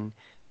again,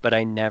 but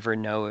I never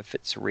know if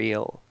it's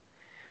real.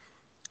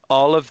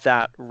 All of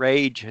that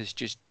rage has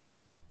just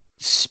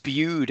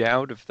spewed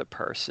out of the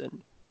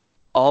person,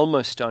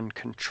 almost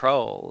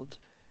uncontrolled,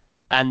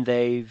 and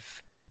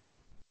they've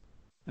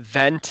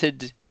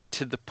vented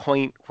to the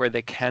point where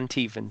they can't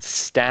even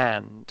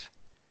stand.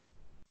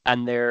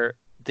 And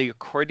the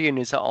accordion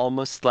is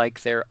almost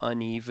like they're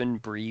uneven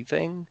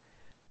breathing,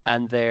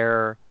 and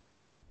they're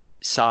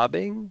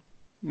sobbing,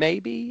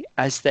 maybe,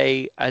 as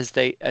they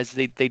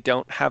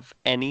don't have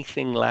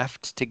anything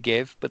left to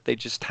give, but they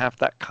just have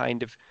that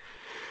kind of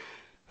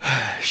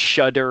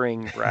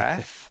shuddering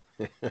breath.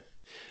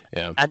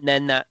 Yeah. And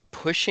then that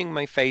pushing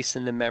my face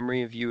in the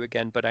memory of you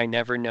again, but I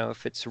never know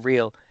if it's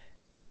real.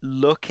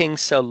 Looking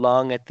so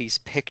long at these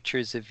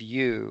pictures of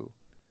you,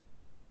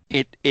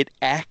 it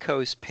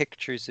echoes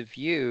pictures of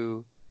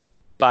you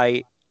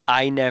by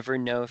I never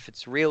know if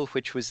it's real,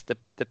 which was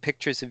the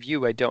pictures of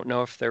you. I don't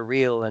know if they're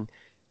real. And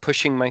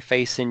pushing my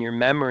face in your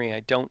memory,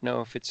 I don't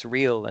know if it's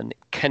real. And it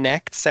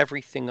connects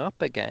everything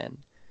up again.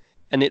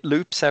 And it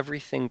loops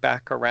everything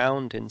back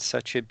around in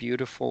such a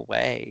beautiful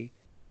way.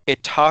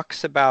 It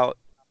talks about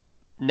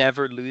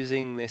never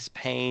losing this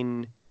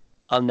pain.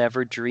 I'll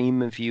never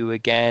dream of you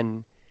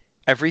again.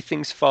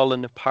 Everything's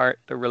fallen apart.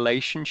 The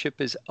relationship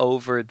is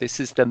over.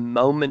 This is the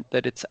moment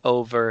that it's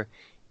over.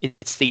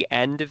 It's the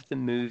end of the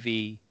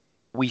movie.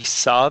 We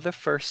saw the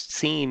first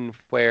scene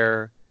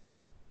where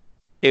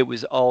it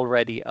was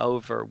already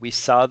over. We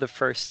saw the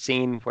first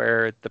scene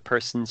where the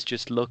person's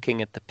just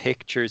looking at the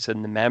pictures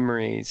and the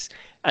memories.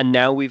 And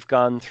now we've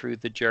gone through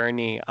the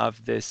journey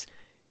of this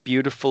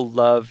beautiful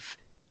love,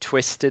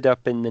 twisted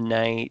up in the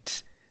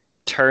night,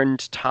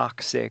 turned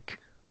toxic,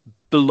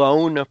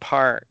 blown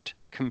apart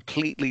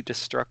completely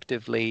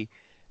destructively,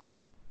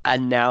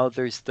 and now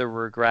there's the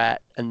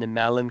regret and the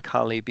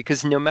melancholy,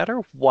 because no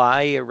matter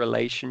why a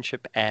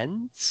relationship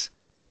ends,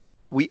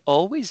 we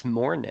always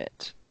mourn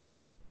it.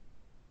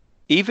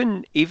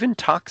 Even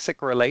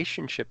toxic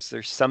relationships,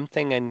 there's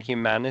something in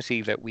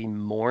humanity that we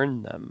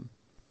mourn them.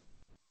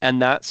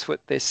 And that's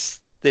what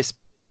this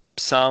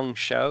song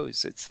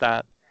shows. It's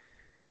that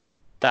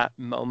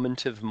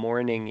moment of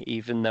mourning,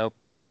 even though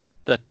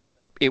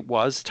it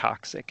was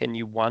toxic and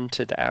you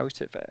wanted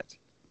out of it.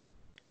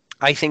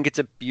 I think it's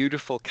a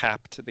beautiful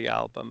cap to the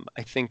album.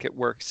 I think it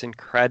works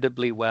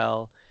incredibly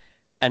well,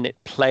 and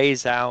it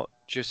plays out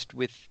just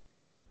with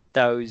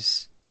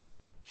those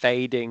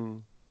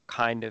fading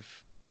kind of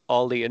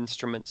all the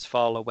instruments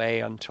fall away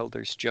until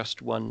there's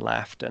just one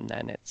left, and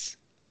then it's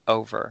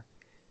over.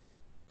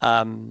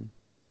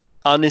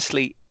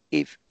 Honestly,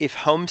 if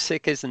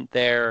Homesick isn't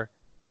there,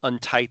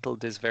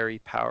 Untitled is very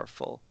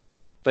powerful.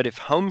 But if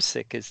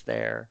Homesick is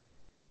there,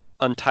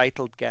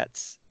 Untitled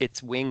gets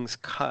its wings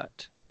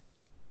cut,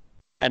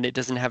 and it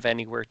doesn't have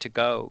anywhere to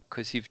go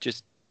because you've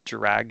just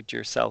dragged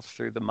yourself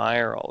through the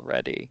mire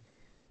already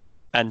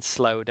and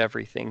slowed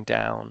everything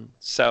down.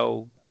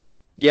 So,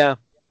 yeah,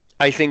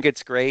 I think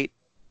it's great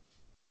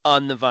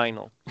on the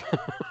vinyl.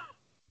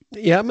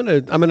 Yeah, I'm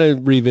gonna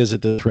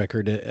revisit this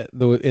record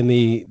in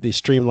the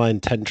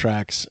streamlined 10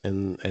 tracks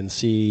and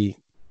see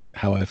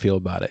how I feel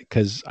about it,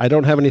 because I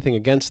don't have anything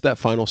against that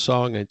final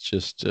song. It's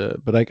just,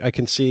 but I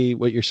can see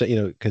what you're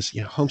saying, because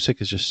Homesick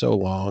is just so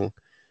long.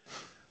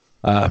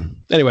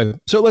 Anyway,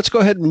 so let's go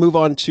ahead and move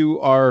on to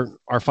our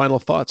final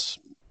thoughts.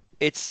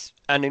 It's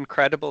an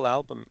incredible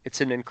album.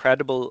 It's an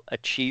incredible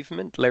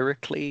achievement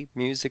lyrically,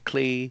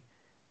 musically.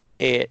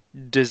 It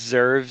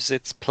deserves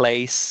its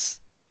place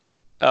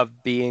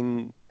of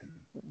being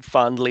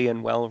fondly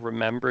and well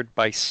remembered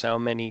by so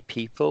many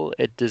people.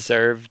 It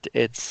deserved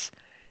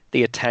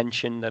the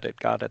attention that it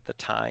got at the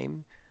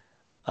time.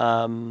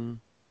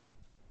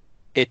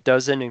 It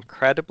does an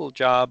incredible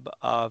job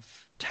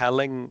of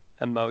telling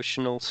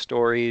emotional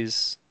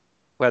stories,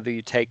 whether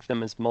you take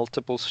them as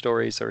multiple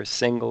stories or a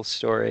single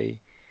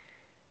story.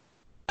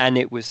 And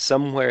it was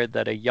somewhere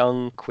that a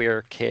young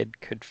queer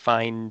kid could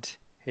find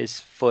his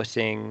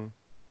footing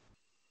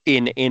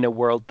in a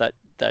world that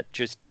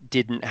just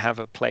didn't have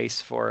a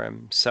place for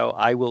him. So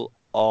I will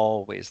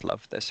always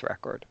love this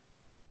record.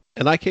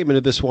 And I came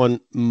into this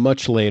one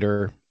much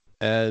later.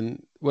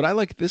 And what I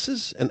like, this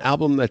is an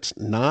album that's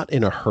not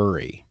in a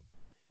hurry.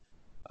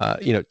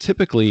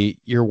 Typically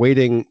you're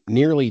waiting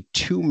nearly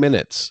 2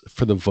 minutes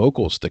for the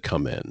vocals to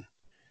come in.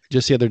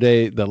 Just the other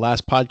day, the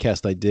last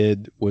podcast I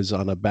did was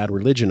on a Bad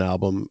Religion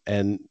album,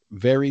 and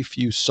very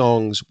few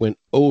songs went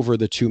over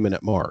the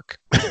 2-minute mark.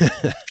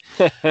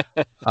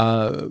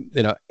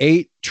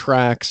 8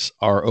 tracks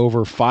are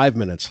over 5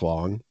 minutes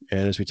long.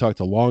 And as we talked,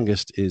 the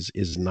longest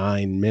is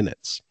 9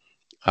 minutes.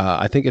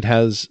 I think it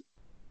has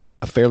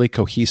a fairly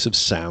cohesive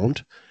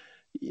sound.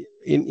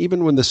 And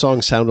even when the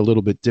songs sound a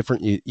little bit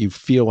different, you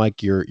feel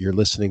like you're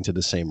listening to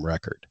the same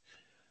record.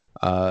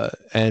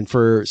 And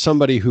for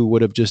somebody who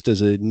would have just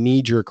as a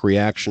knee-jerk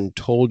reaction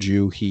told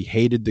you he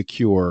hated The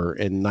Cure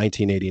in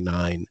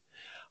 1989,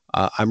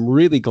 I'm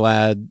really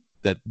glad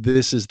that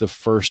this is the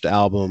first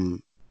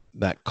album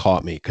that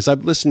caught me, because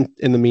I've listened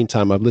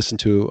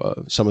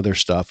to some of their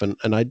stuff, and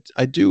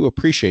I do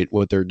appreciate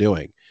what they're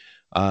doing.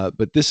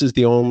 But this is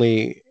the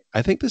only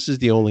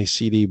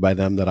CD by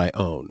them that I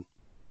own.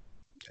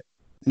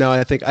 No,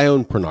 I think I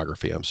own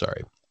Pornography. I'm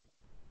sorry.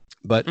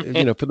 But,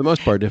 for the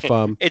most part, if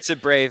it's a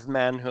brave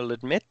man who'll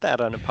admit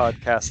that on a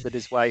podcast that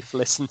his wife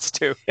listens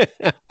to.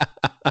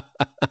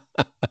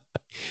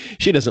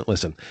 She doesn't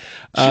listen.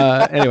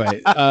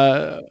 Anyway,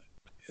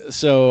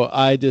 so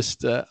I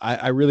just,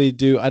 I really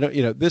do. I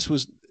don't, this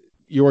was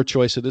your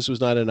choice. So this was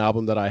not an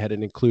album that I had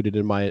included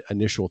in my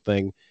initial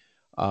thing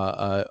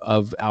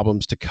of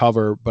albums to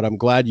cover, but I'm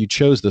glad you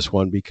chose this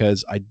one,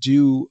 because I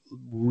do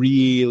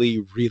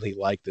really, really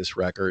like this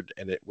record,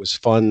 and it was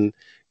fun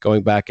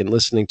going back and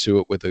listening to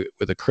it with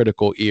a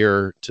critical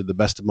ear to the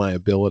best of my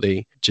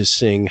ability, just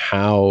seeing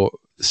how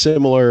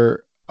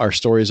similar our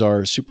stories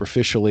are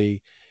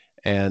superficially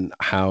and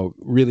how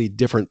really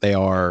different they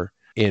are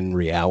in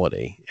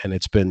reality. And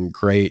it's been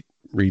great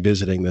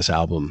revisiting this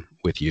album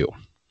with you.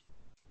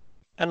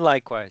 And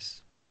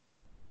likewise.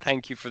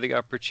 Thank you for the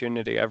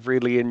opportunity. I've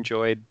really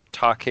enjoyed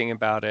talking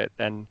about it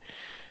and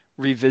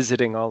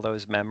revisiting all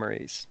those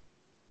memories.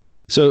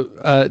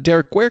 So,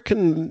 Derek, where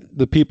can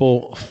the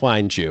people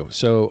find you?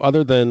 So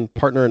other than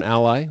Partner and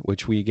Ally,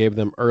 which we gave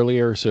them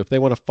earlier, so if they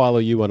want to follow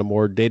you on a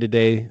more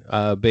day-to-day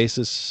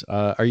basis,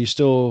 are you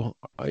still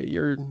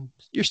you're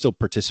still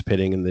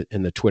participating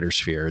in the Twitter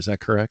sphere? Is that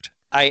correct?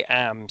 I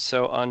am.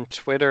 So on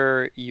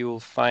Twitter, you'll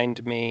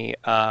find me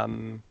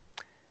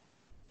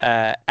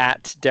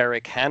at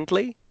Derek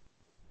Handley.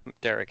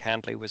 Derek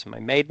Handley was my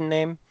maiden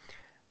name.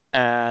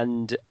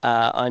 And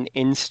on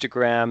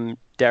Instagram,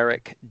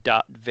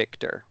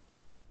 Derek.Victor.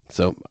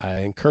 So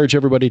I encourage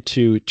everybody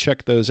to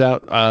check those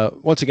out.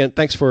 Once again,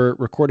 thanks for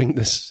recording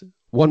this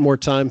one more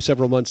time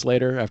several months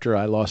later after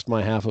I lost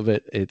my half of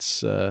it.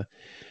 It's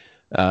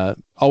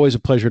always a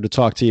pleasure to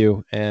talk to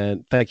you,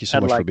 and thank you so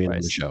much for being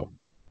on the show.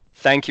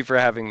 Thank you for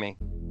having me.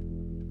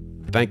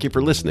 Thank you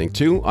for listening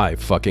to I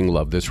Fucking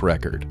Love This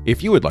Record.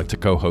 If you would like to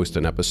co-host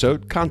an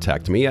episode,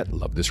 contact me at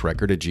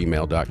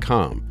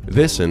lovethisrecord@gmail.com.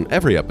 This and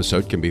every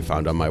episode can be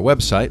found on my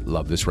website,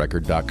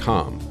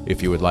 lovethisrecord.com.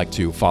 If you would like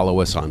to follow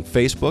us on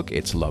Facebook,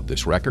 it's Love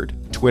This Record,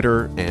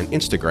 Twitter, and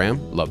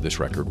Instagram, Love This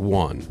Record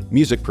 1.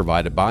 Music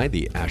provided by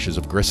The Ashes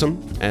of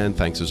Grissom, and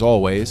thanks as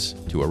always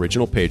to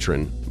original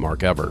patron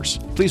Mark Evers.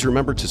 Please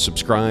remember to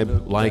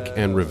subscribe, like,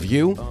 and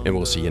review, and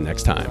we'll see you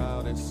next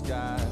time.